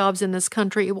manufacturing jobs in this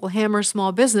country. It will hammer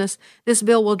small business. This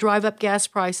bill will drive up gas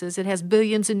prices. It has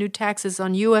billions in new taxes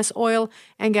on U.S. oil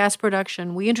and gas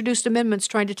production. We introduced amendments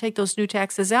trying to take those new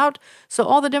taxes out, so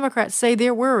all the Democrats say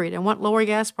they're worried and want lower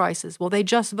gas prices. Well, they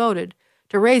just voted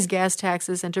to raise gas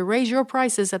taxes and to raise your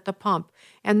prices at the pump.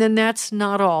 And then that's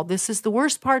not all. This is the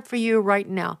worst part for you right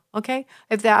now, okay?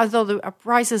 Although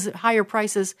the higher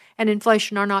prices and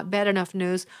inflation are not bad enough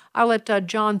news, I'll let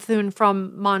John Thune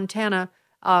from Montana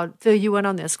fill you in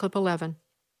on this. Clip 11.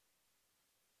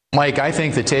 Mike, I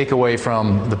think the takeaway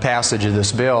from the passage of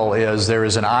this bill is there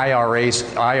is an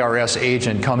IRS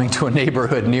agent coming to a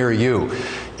neighborhood near you.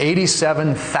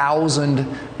 87,000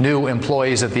 new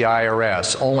employees at the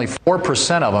IRS. Only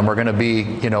 4% of them are going to be,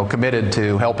 committed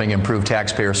to helping improve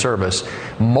taxpayer service.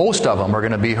 Most of them are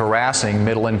going to be harassing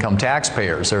middle-income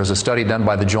taxpayers. There was a study done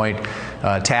by the Joint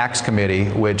Tax Committee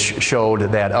which showed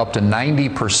that up to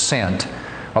 90%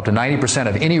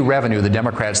 of any revenue the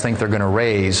Democrats think they're going to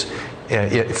raise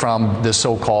from the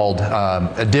so-called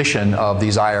addition of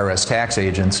these IRS tax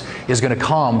agents is going to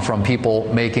come from people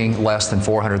making less than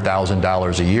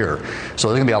 $400,000 a year. So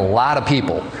there's going to be a lot of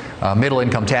people,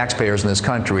 middle-income taxpayers in this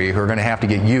country, who are going to have to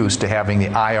get used to having the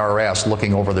IRS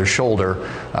looking over their shoulder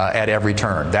at every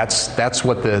turn. That's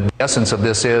what the essence of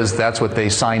this is. That's what they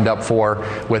signed up for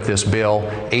with this bill.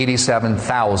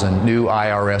 87,000 new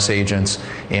IRS agents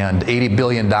and $80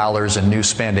 billion in new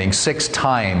spending, 6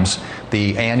 times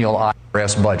the annual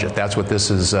IRS budget. That's what this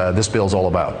bill is all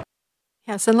about.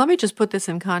 Yes, and let me just put this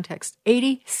in context.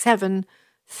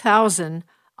 87,000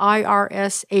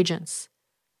 IRS agents.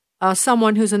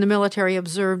 Someone who's in the military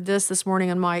observed this morning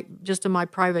in my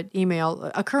private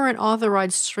email. A current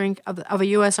authorized strength of a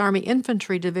U.S. Army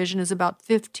infantry division is about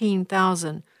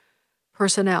 15,000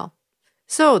 personnel.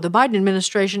 So the Biden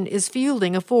administration is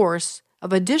fielding a force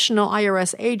of additional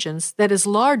IRS agents that is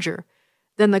larger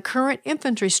than the current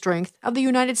infantry strength of the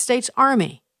United States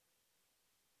Army.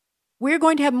 We're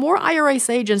going to have more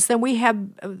IRS agents than we have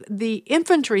the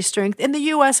infantry strength in the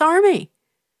U.S. Army.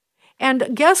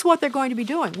 And guess what they're going to be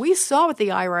doing? We saw what the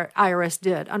IRS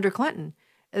did under Clinton.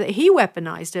 He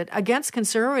weaponized it against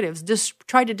conservatives,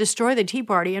 tried to destroy the Tea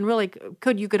Party, and really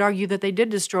you could argue that they did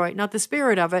destroy it, not the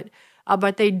spirit of it,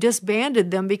 but they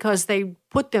disbanded them because they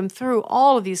put them through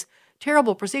all of these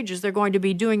terrible procedures. They're going to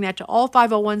be doing that to all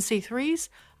 501c3s.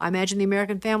 I imagine the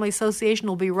American Family Association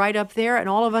will be right up there, and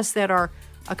all of us that are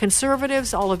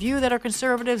conservatives, all of you that are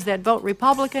conservatives that vote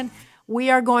Republican, we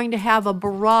are going to have a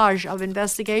barrage of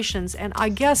investigations. And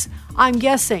I'm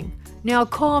guessing, now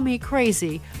call me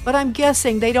crazy, but I'm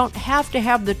guessing they don't have to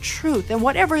have the truth, and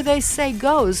whatever they say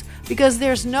goes, because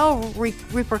there's no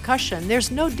repercussion,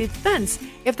 there's no defense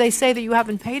if they say that you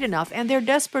haven't paid enough, and they're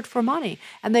desperate for money,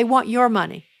 and they want your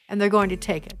money, and they're going to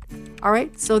take it. All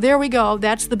right, so there we go.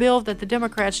 That's the bill that the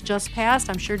Democrats just passed.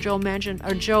 I'm sure Joe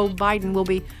Biden will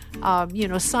be,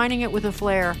 signing it with a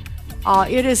flair.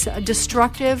 It is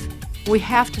destructive. We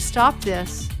have to stop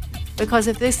this. because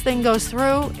if this thing goes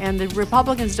through and the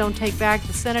Republicans don't take back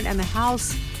the Senate and the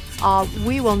House,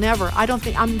 we will never, I don't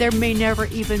think, there may never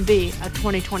even be a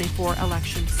 2024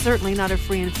 election. Certainly not a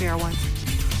free and fair one.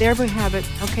 There we have it.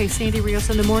 Okay, Sandy Rios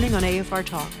in the morning on AFR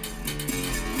Talk.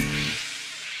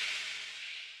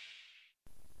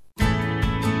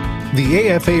 The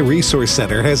AFA Resource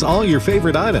Center has all your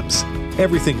favorite items.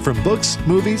 Everything from books,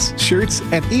 movies, shirts,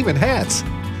 and even hats.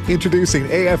 Introducing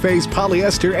AFA's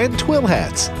polyester and twill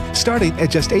hats, starting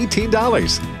at just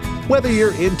 $18. Whether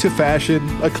you're into fashion,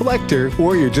 a collector,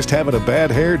 or you're just having a bad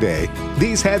hair day,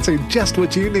 these hats are just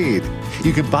what you need.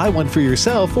 You can buy one for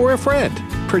yourself or a friend.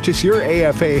 Purchase your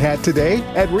AFA hat today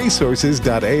at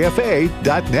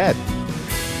resources.afa.net.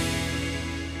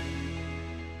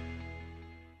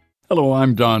 Hello,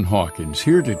 I'm Don Hawkins,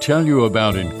 here to tell you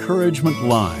about Encouragement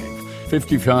Live.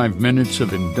 55 minutes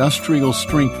of industrial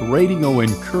strength radio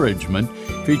encouragement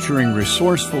featuring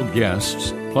resourceful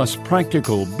guests, plus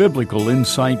practical biblical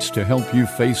insights to help you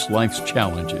face life's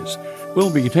challenges.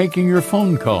 We'll be taking your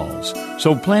phone calls,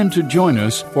 so plan to join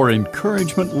us for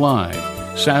Encouragement Live,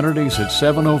 Saturdays at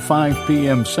 7:05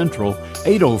 p.m. Central,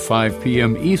 8:05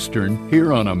 p.m. Eastern,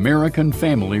 here on American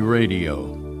Family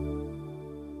Radio.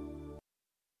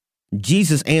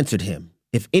 Jesus answered him,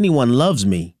 "If anyone loves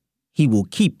me, he will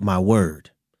keep my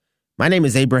word." My name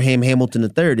is Abraham Hamilton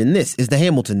III, and this is the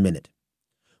Hamilton Minute.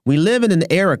 We live in an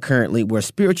era currently where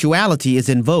spirituality is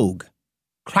in vogue.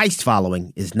 Christ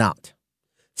following is not.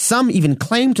 Some even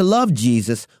claim to love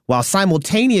Jesus while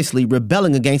simultaneously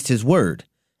rebelling against his word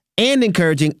and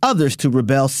encouraging others to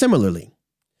rebel similarly.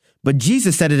 But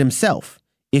Jesus said it himself,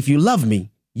 "If you love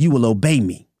me, you will obey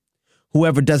me.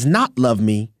 Whoever does not love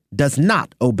me does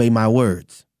not obey my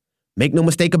words." Make no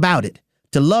mistake about it.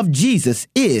 To love Jesus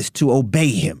is to obey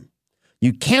him.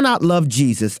 You cannot love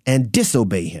Jesus and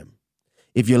disobey him.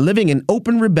 If you're living in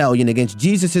open rebellion against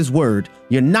Jesus' word,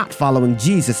 you're not following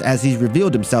Jesus as he's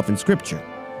revealed himself in Scripture.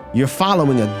 You're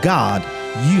following a God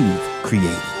you've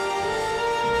created.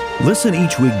 Listen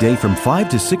each weekday from 5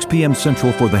 to 6 p.m.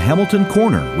 Central for the Hamilton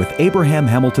Corner with Abraham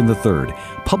Hamilton III,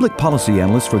 Public Policy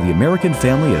Analyst for the American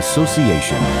Family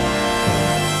Association.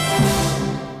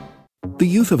 The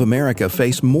youth of America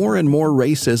face more and more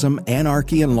racism,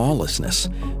 anarchy, and lawlessness.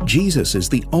 Jesus is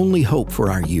the only hope for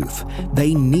our youth.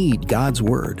 They need God's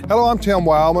Word. Hello, I'm Tim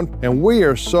Wildman, and we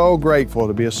are so grateful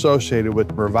to be associated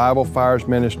with Revival Fires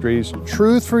Ministries'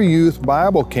 Truth for Youth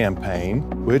Bible campaign,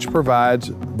 which provides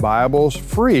Bibles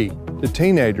free to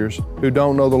teenagers who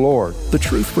don't know the Lord. The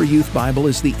Truth for Youth Bible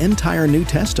is the entire New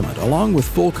Testament, along with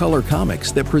full-color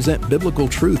comics that present biblical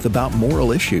truth about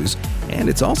moral issues, and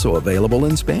it's also available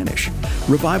in Spanish.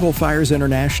 Revival Fires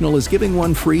International is giving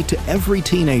one free to every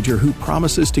teenager who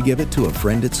promises to give it to a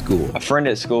friend at school. A friend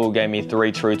at school gave me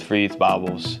 3 Truth for Youth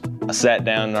Bibles. I sat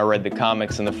down and I read the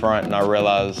comics in the front, and I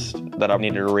realized that I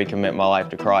needed to recommit my life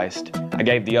to Christ. I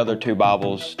gave the other 2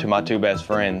 Bibles to my 2 best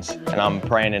friends, and I'm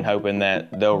praying and hoping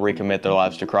that they'll recommit their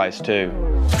lives to Christ too.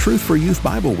 Truth for Youth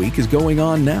Bible Week is going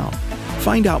on now.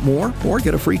 Find out more or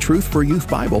get a free Truth for Youth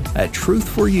Bible at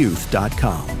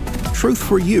truthforyouth.com.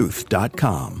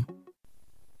 truthforyouth.com.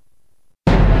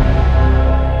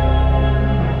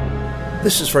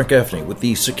 This is Frank Gaffney with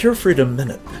the Secure Freedom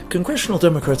Minute. Congressional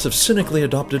Democrats have cynically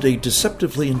adopted a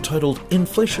deceptively entitled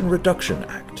Inflation Reduction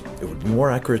Act. It would be more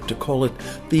accurate to call it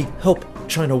the Help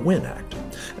China Win Act.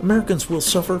 Americans will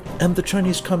suffer and the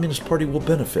Chinese Communist Party will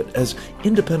benefit, as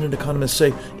independent economists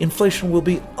say inflation will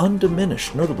be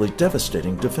undiminished, notably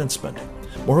devastating defense spending.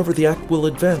 Moreover, the act will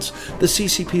advance the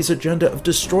CCP's agenda of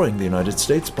destroying the United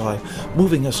States by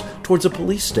moving us towards a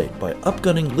police state, by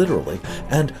upgunning literally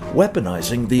and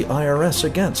weaponizing the IRS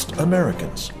against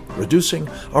Americans, reducing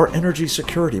our energy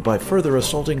security by further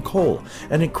assaulting coal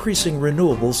and increasing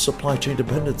renewables supply chain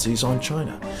dependencies on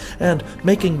China, and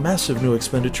making massive new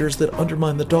expenditures that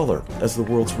undermine the dollar as the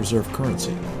world's reserve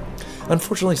currency.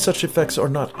 Unfortunately, such effects are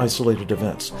not isolated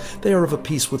events. They are of a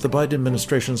piece with the Biden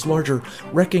administration's larger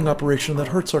wrecking operation that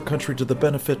hurts our country to the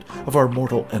benefit of our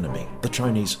mortal enemy, the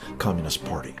Chinese Communist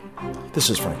Party. This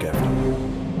is Frank Gaffney.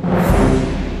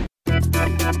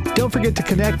 Don't forget to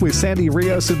connect with Sandy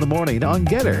Rios in the morning on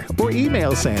Getter, or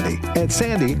email Sandy at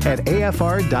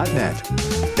sandy@afr.net.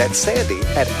 That's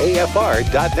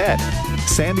sandy@afr.net.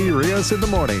 Sandy Rios in the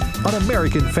morning on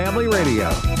American Family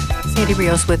Radio. Sandy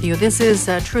Rios with you. This is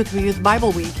Truth for Youth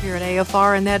Bible Week here at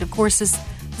AFR, and that, of course, is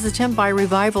an attempt by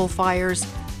Revival Fires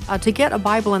to get a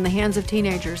Bible in the hands of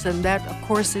teenagers. And that, of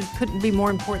course, it couldn't be more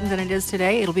important than it is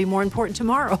today. It'll be more important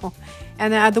tomorrow.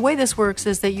 And the way this works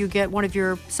is that you get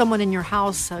someone in your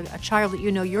house, a child that you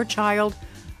know, your child,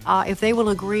 if they will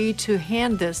agree to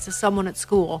hand this to someone at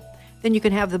school, then you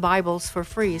can have the Bibles for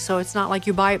free. So it's not like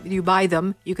you buy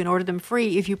them. You can order them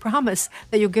free if you promise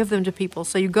that you'll give them to people.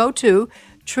 So you go to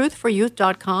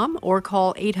truthforyouth.com or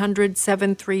call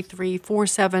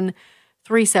 800-733-4737.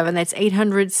 That's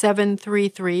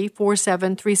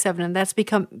 800-733-4737, and that's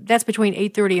between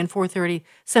 8:30 and 4:30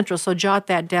 Central. So jot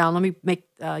that down. Let me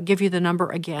give you the number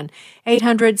again: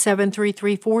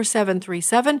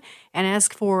 800-733-4737, and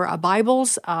ask for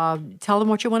Bibles. Tell them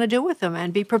what you want to do with them,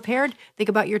 and be prepared. Think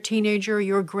about your teenager,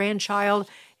 your grandchild,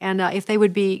 and if they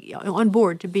would be on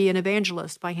board to be an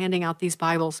evangelist by handing out these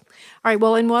Bibles. All right.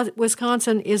 Well, in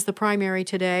Wisconsin is the primary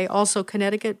today. Also,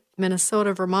 Connecticut,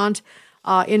 Minnesota, Vermont.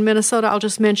 In Minnesota, I'll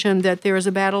just mention that there is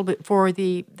a battle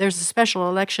there's a special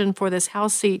election for this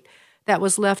House seat that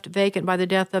was left vacant by the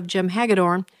death of Jim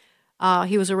Hagedorn.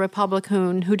 He was a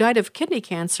Republican who died of kidney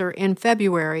cancer in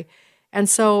February. And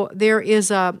so there is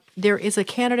a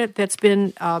candidate that's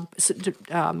been,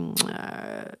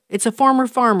 it's a former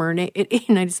farmer.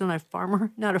 He's not a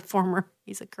farmer, not a former,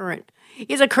 he's a current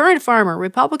farmer,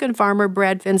 Republican farmer,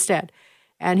 Brad Finstad.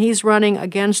 And he's running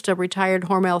against a retired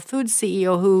Hormel Foods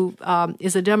CEO who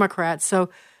is a Democrat. So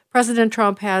President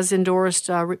Trump has endorsed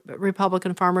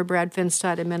Republican farmer Brad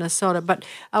Finstad in Minnesota. But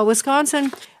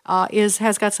Wisconsin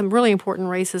has got some really important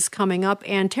races coming up.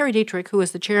 And Terry Dietrich, who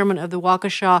is the chairman of the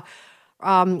Waukesha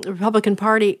Republican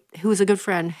Party, who is a good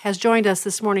friend, has joined us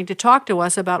this morning to talk to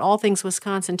us about all things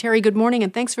Wisconsin. Terry, good morning,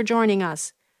 and thanks for joining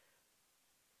us.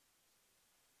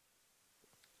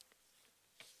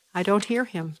 I don't hear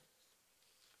him.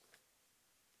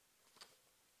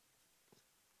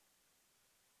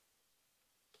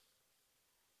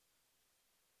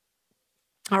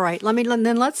 All right,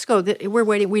 let's go. We're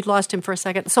waiting. We lost him for a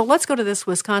second. So let's go to this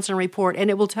Wisconsin report, and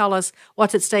it will tell us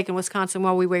what's at stake in Wisconsin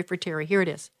while we wait for Terry. Here it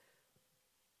is.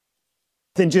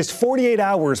 In just 48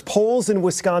 hours, polls in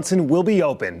Wisconsin will be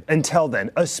open. Until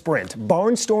then, a sprint,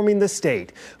 barnstorming the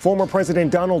state. Former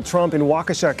President Donald Trump in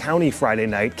Waukesha County Friday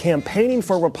night campaigning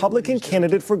for Republican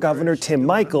candidate for Governor Tim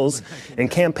Michels and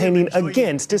campaigning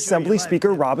against Assembly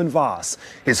Speaker Robin Vos.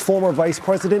 His former Vice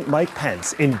President Mike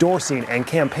Pence endorsing and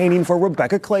campaigning for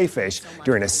Rebecca Kleefisch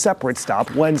during a separate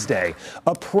stop Wednesday.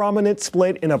 A prominent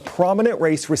split in a prominent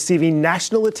race receiving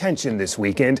national attention this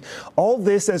weekend. All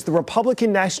this as the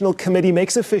Republican National Committee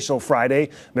makes official Friday,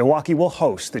 Milwaukee will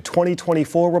host the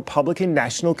 2024 Republican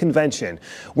National Convention.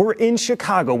 We're in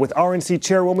Chicago with RNC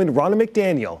Chairwoman Ronna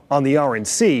McDaniel on the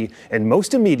RNC and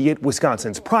most immediate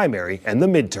Wisconsin's primary and the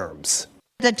midterms.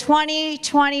 The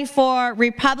 2024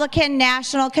 Republican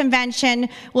National Convention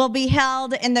will be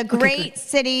held in the great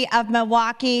city of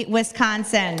Milwaukee,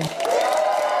 Wisconsin.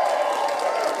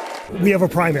 We have a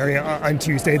primary on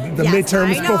Tuesday, the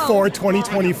midterms before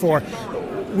 2024.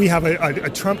 We have a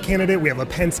Trump candidate. We have a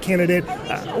Pence candidate.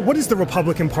 What is the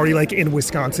Republican Party like in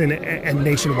Wisconsin and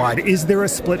nationwide? Is there a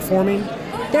split forming?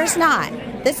 There's not.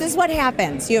 This is what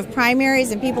happens. You have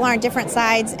primaries and people are on different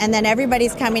sides, and then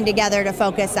everybody's coming together to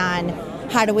focus on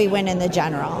how do we win in the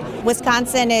general.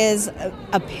 Wisconsin is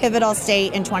a pivotal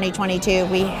state in 2022.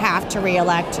 We have to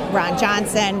reelect Ron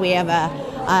Johnson. We have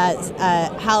a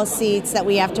House seats that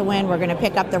we have to win. We're going to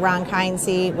pick up the Ron Kind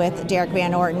seat with Derek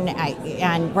Van Orton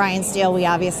and Brian Steele. We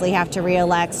obviously have to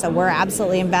reelect, so we're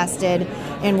absolutely invested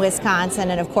in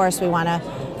Wisconsin. And of course, we want to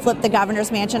flip the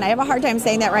governor's mansion. I have a hard time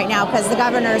saying that right now because the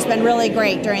governor has been really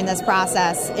great during this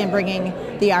process in bringing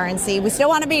the RNC. We still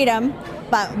want to beat him,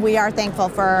 but we are thankful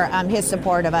for his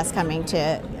support of us coming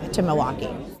to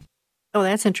Milwaukee. Oh,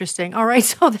 that's interesting. All right,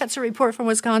 so that's a report from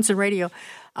Wisconsin Radio.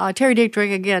 Terry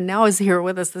Dietrich, again, now is here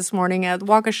with us this morning,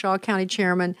 Waukesha County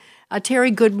Chairman.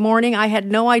 Terry, good morning. I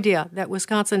had no idea that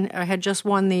Wisconsin had just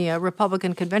won the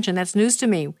Republican convention. That's news to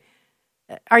me.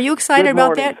 Are you excited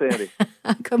about that? Sandy.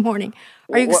 Good morning.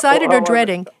 Are you excited or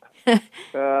dreading?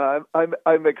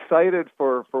 I'm excited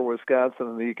for Wisconsin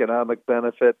and the economic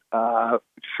benefit.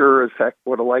 Sure as heck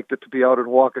would have liked it to be out in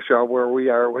Waukesha where we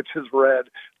are, which is red,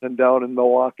 than down in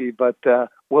Milwaukee. But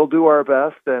we'll do our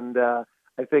best, and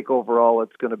I think overall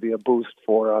it's going to be a boost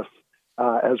for us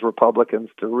as Republicans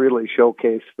to really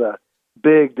showcase the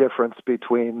big difference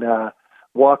between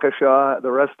Waukesha,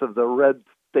 the rest of the red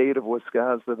state of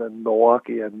Wisconsin, and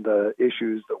Milwaukee, and the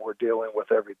issues that we're dealing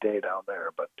with every day down there.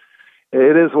 But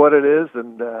it is what it is,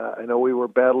 and I know we were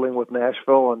battling with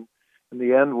Nashville, and in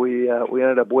the end we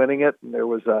ended up winning it. And there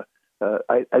was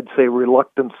I'd say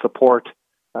reluctant support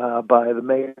by the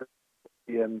mayor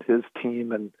and his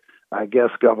team, and I guess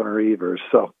Governor Evers.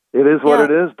 So it is what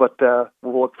it is, but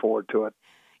we'll look forward to it.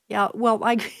 Yeah, well,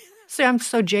 I'm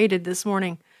so jaded this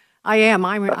morning. I am.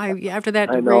 After that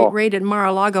raid at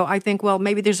Mar-a-Lago, I think, well,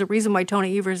 maybe there's a reason why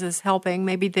Tony Evers is helping.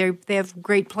 Maybe they have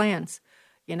great plans.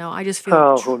 I just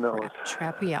feel who knows?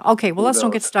 Trap. Yeah. Okay. Well,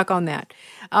 don't get stuck on that.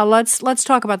 Let's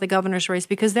talk about the governor's race,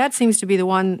 because that seems to be the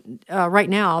one right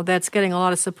now that's getting a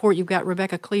lot of support. You've got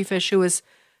Rebecca Kleefisch, who is,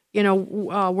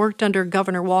 worked under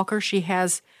Governor Walker. She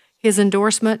has his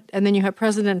endorsement, and then you have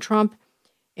President Trump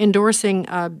endorsing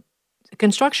a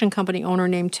construction company owner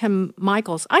named Tim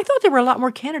Michels. I thought there were a lot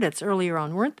more candidates earlier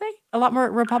on, weren't they? A lot more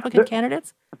Republican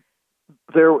candidates.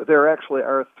 There actually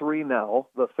are three now.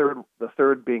 The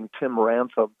third being Tim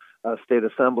Rantham, a state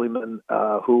assemblyman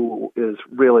who is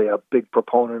really a big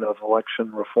proponent of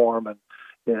election reform and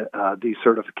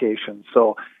decertification.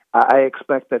 So I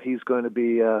expect that he's going to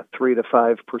be a 3 to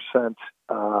 5%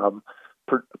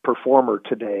 performer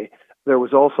today. There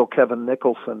was also Kevin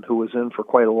Nicholson, who was in for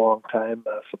quite a long time,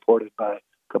 supported by a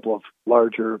couple of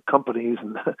larger companies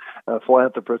and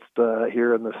philanthropists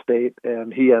here in the state,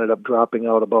 and he ended up dropping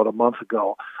out about a month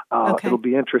ago. It'll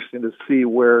be interesting to see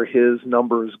where his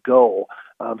numbers go.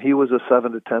 He was a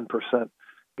 7 to 10%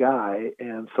 guy,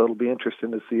 and so it'll be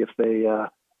interesting to see if they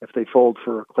fold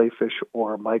for Kleefisch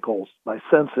or Michels. My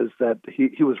sense is that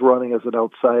he was running as an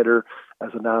outsider,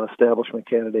 as a non-establishment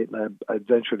candidate, and I'd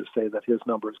venture to say that his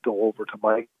numbers go over to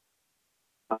Mike.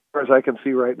 As far as I can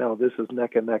see right now, this is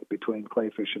neck and neck between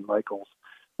Kleefisch and Michels.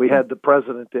 We had the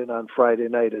president in on Friday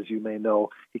night, as you may know.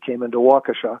 He came into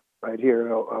Waukesha, right here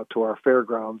to our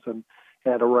fairgrounds, and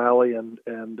had a rally and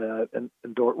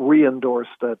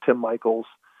re-endorsed Tim Michels.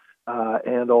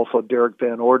 And also Derek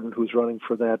Van Orden, who's running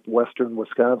for that western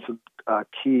Wisconsin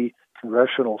key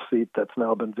congressional seat that's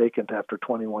now been vacant after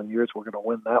 21 years. We're going to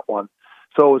win that one.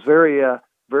 So it was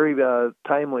very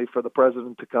timely for the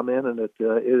president to come in, and it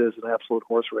is an absolute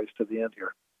horse race to the end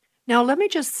here. Now, let me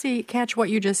just catch what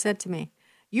you just said to me.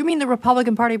 You mean the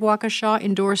Republican Party of Waukesha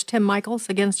endorsed Tim Michels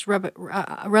against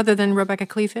rather than Rebecca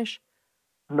Kleefisch?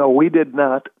 No, we did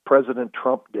not. President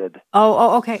Trump did.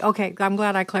 Oh, okay. I'm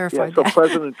glad I clarified that. So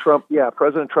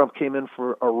President Trump came in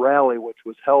for a rally which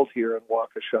was held here in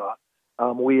Waukesha.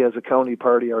 We as a county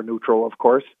party are neutral, of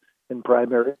course, in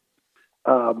primary.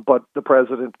 But the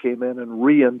president came in and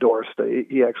re-endorsed.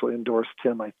 He actually endorsed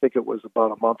Tim, I think it was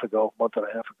about a month and a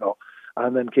half ago,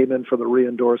 and then came in for the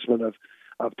re-endorsement of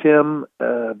Tim,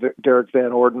 Derek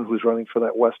Van Orden, who's running for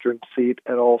that western seat,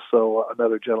 and also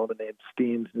another gentleman named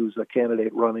Steen, who's a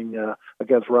candidate running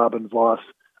against Robin Vos,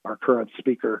 our current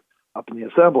speaker up in the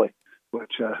assembly,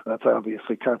 which that's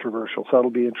obviously controversial. So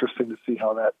it'll be interesting to see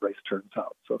how that race turns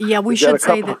out. So yeah, we should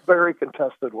say that very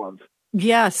contested ones.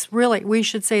 Yes, really, we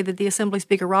should say that the Assembly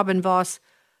Speaker Robin Vos.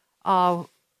 I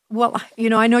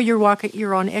know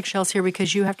you're on eggshells here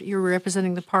because you're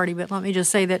representing the party, but let me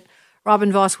just say that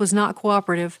Robin Vos was not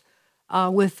cooperative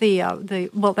with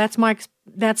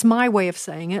that's my way of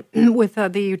saying it, with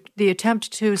the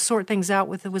attempt to sort things out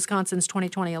with the Wisconsin's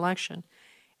 2020 election.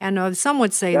 And some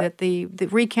would say that the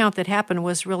recount that happened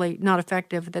was really not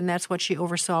effective, then that's what she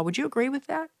oversaw. Would you agree with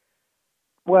that?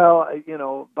 Well,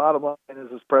 bottom line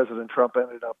is President Trump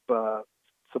ended up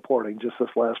supporting just this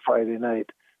last Friday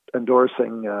night,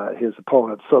 endorsing his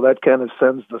opponents. So that kind of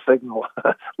sends the signal,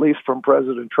 at least from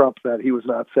President Trump, that he was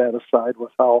not satisfied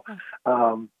with how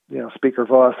Speaker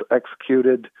Vos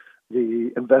executed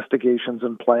the investigations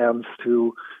and plans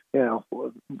to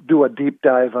do a deep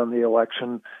dive on the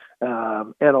election,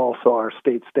 and also our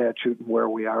state statute and where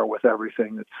we are with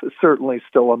everything. It's certainly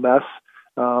still a mess.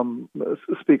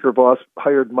 Speaker Vos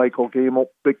hired Michael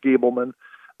Gableman,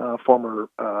 former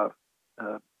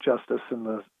justice in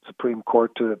the Supreme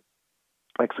Court, to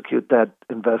execute that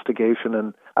investigation,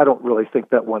 and I don't really think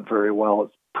that went very well.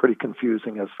 It's pretty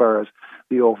confusing as far as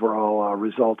the overall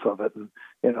results of it. And,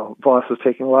 Vos is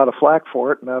taking a lot of flack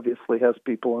for it, and obviously has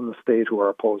people in the state who are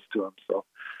opposed to him. So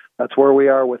that's where we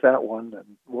are with that one,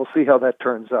 and we'll see how that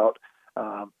turns out.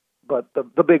 But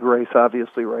the big race,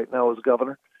 obviously, right now is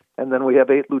governor. And then we have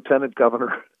 8 lieutenant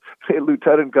governors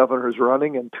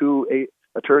running, and 2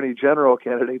 attorney general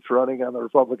candidates running on the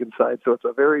Republican side. So it's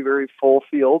a very, very full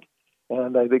field,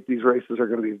 and I think these races are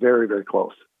going to be very, very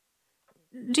close.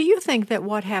 Do you think that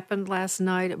what happened last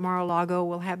night at Mar-a-Lago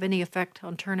will have any effect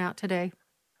on turnout today?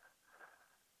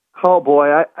 Oh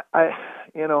boy,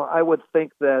 I would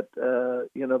think that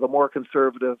the more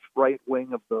conservative right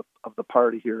wing of the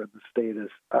party here in the state is.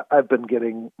 I've been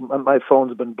getting, my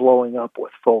phone's been blowing up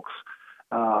with folks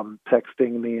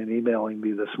texting me and emailing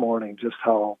me this morning just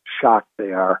how shocked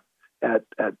they are at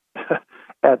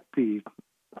the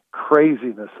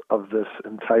craziness of this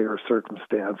entire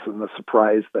circumstance and the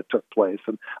surprise that took place,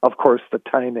 and of course the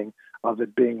timing of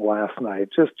it being last night,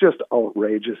 just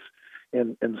outrageous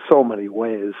in so many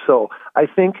ways. So I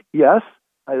think, yes,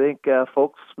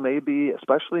 folks may be,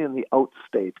 especially in the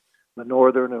outstate, the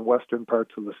northern and western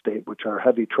parts of the state, which are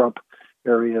heavy Trump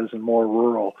areas and more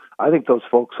rural. I think those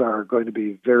folks are going to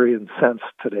be very incensed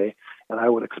today, and I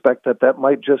would expect that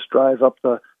might just drive up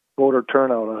the voter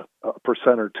turnout a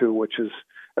percent or two, which is,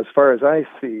 as far as I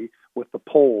see with the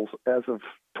polls, as of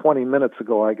 20 minutes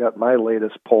ago, I got my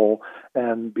latest poll,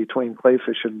 and between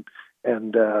Kleefisch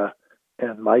and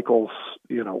Michaels,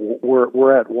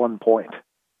 we're at 1 point.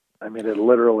 I mean, it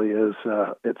literally is,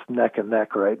 it's neck and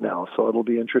neck right now. So it'll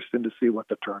be interesting to see what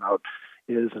the turnout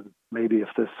is and maybe if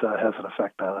this has an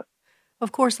effect on it.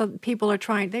 Of course, people are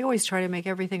they always try to make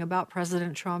everything about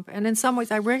President Trump. And in some ways,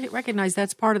 I recognize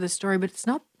that's part of the story, but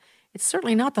it's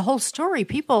certainly not the whole story.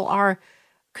 People are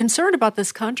concerned about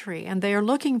this country, and they are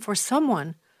looking for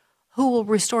someone who will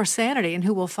restore sanity and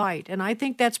who will fight. And I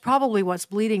think that's probably what's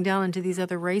bleeding down into these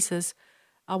other races.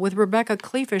 With Rebecca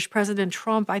Kleefisch, President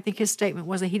Trump, I think his statement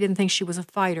was that he didn't think she was a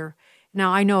fighter.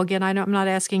 Now, I'm not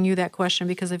asking you that question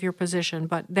because of your position,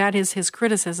 but that is his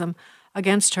criticism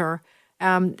against her.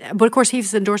 But, of course,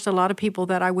 he's endorsed a lot of people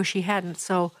that I wish he hadn't.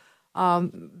 So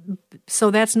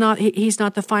that's not he's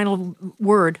not the final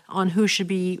word on who should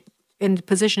be in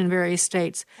position in various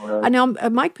states. Right. Now,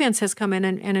 Mike Pence has come in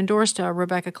and endorsed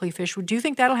Rebecca Kleefisch. Do you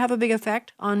think that'll have a big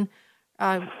effect on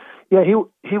Yeah,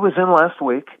 he was in last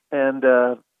week, and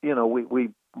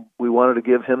we wanted to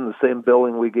give him the same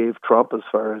billing we gave Trump as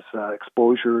far as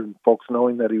exposure and folks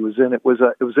knowing that he was in. It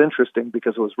was interesting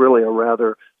because it was really a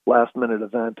rather last minute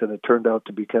event, and it turned out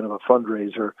to be kind of a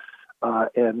fundraiser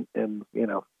and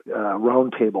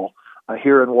roundtable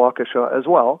here in Waukesha as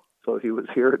well. So he was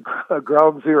here at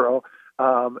Ground Zero,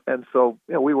 and so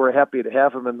we were happy to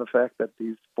have him in the fact that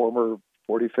he's former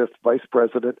 45th vice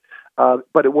president.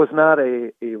 But it was not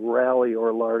a rally or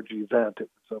a large event. It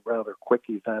was a rather quick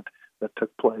event that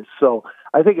took place. So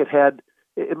I think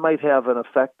it might have an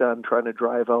effect on trying to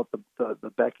drive out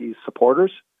the Becky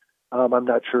supporters. I'm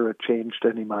not sure it changed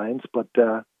any minds, but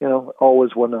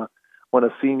always when a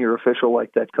senior official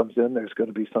like that comes in, there's going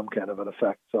to be some kind of an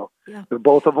effect. So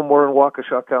both of them were in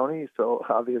Waukesha County, so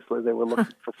obviously they were looking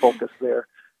for focus there.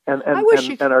 And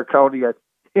our county,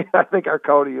 I think our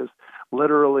county is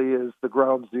the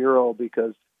ground zero,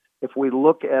 because if we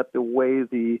look at the way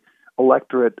the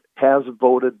electorate has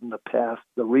voted in the past,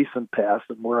 the recent past,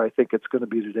 and where I think it's going to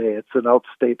be today, it's an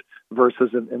outstate versus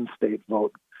an in-state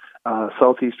vote.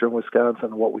 Southeastern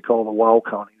Wisconsin, what we call the WOW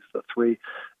counties, the three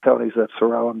counties that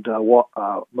surround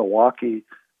Milwaukee,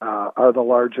 are the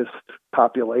largest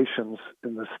populations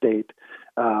in the state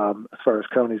as far as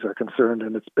counties are concerned.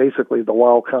 And it's basically the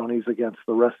WOW counties against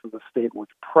the rest of the state, which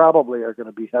probably are going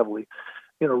to be heavily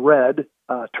red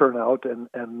turnout.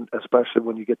 And especially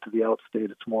when you get to the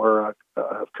outstate, it's more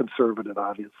conservative,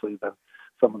 obviously, than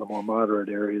some of the more moderate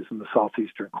areas in the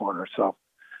southeastern corner. So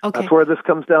that's where this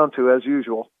comes down to, as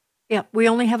usual. Yeah, we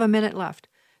only have a minute left.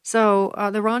 So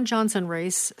the Ron Johnson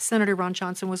race, Senator Ron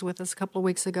Johnson was with us a couple of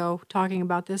weeks ago talking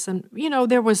about this. And,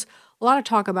 there was a lot of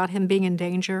talk about him being in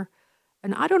danger.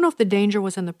 And I don't know if the danger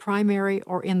was in the primary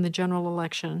or in the general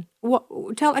election.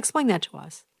 Explain that to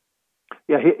us.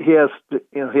 Yeah, he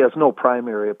has no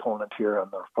primary opponent here on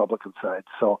the Republican side,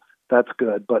 so that's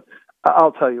good. But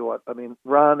I'll tell you what, I mean,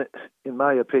 Ron, in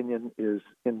my opinion, is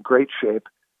in great shape.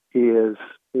 He is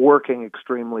working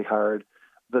extremely hard.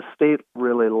 The state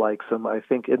really likes him. I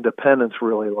think independents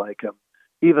really like him.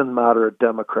 Even moderate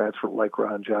Democrats like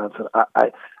Ron Johnson.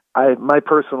 My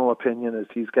personal opinion is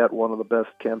he's got one of the best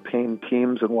campaign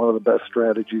teams and one of the best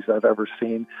strategies I've ever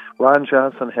seen. Ron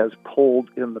Johnson has pulled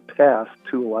in the past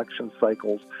 2 election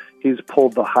cycles. He's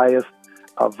pulled the highest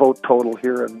vote total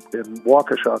here in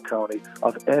Waukesha County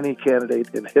of any candidate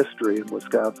in history in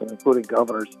Wisconsin, including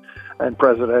governors and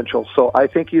presidential. So I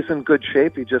think he's in good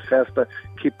shape. He just has to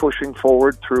keep pushing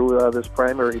forward through this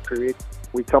primary period.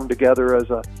 We come together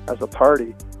as a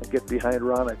party and get behind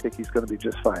Ron. I think he's going to be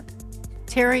just fine.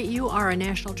 Terry, you are a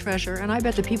national treasure, and I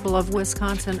bet the people of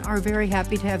Wisconsin are very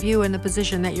happy to have you in the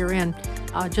position that you're in.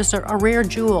 Just a rare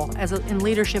jewel in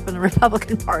leadership in the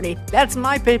Republican Party. That's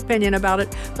my opinion about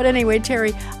it. But anyway,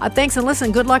 Terry, thanks, and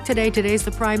listen, good luck today. Today's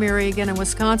the primary again in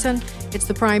Wisconsin. It's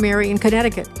the primary in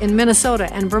Connecticut, in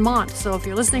Minnesota, and Vermont. So if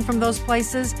you're listening from those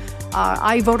places,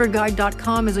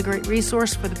 iVoterGuide.com is a great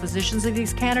resource for the positions of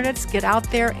these candidates. Get out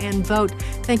there and vote.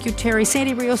 Thank you, Terry.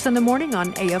 Sandy Rios in the morning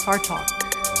on AFR Talk.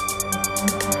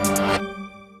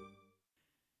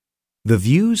 The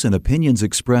views and opinions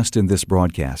expressed in this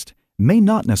broadcast may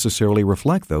not necessarily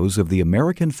reflect those of the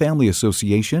American Family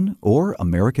Association or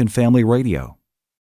American Family Radio.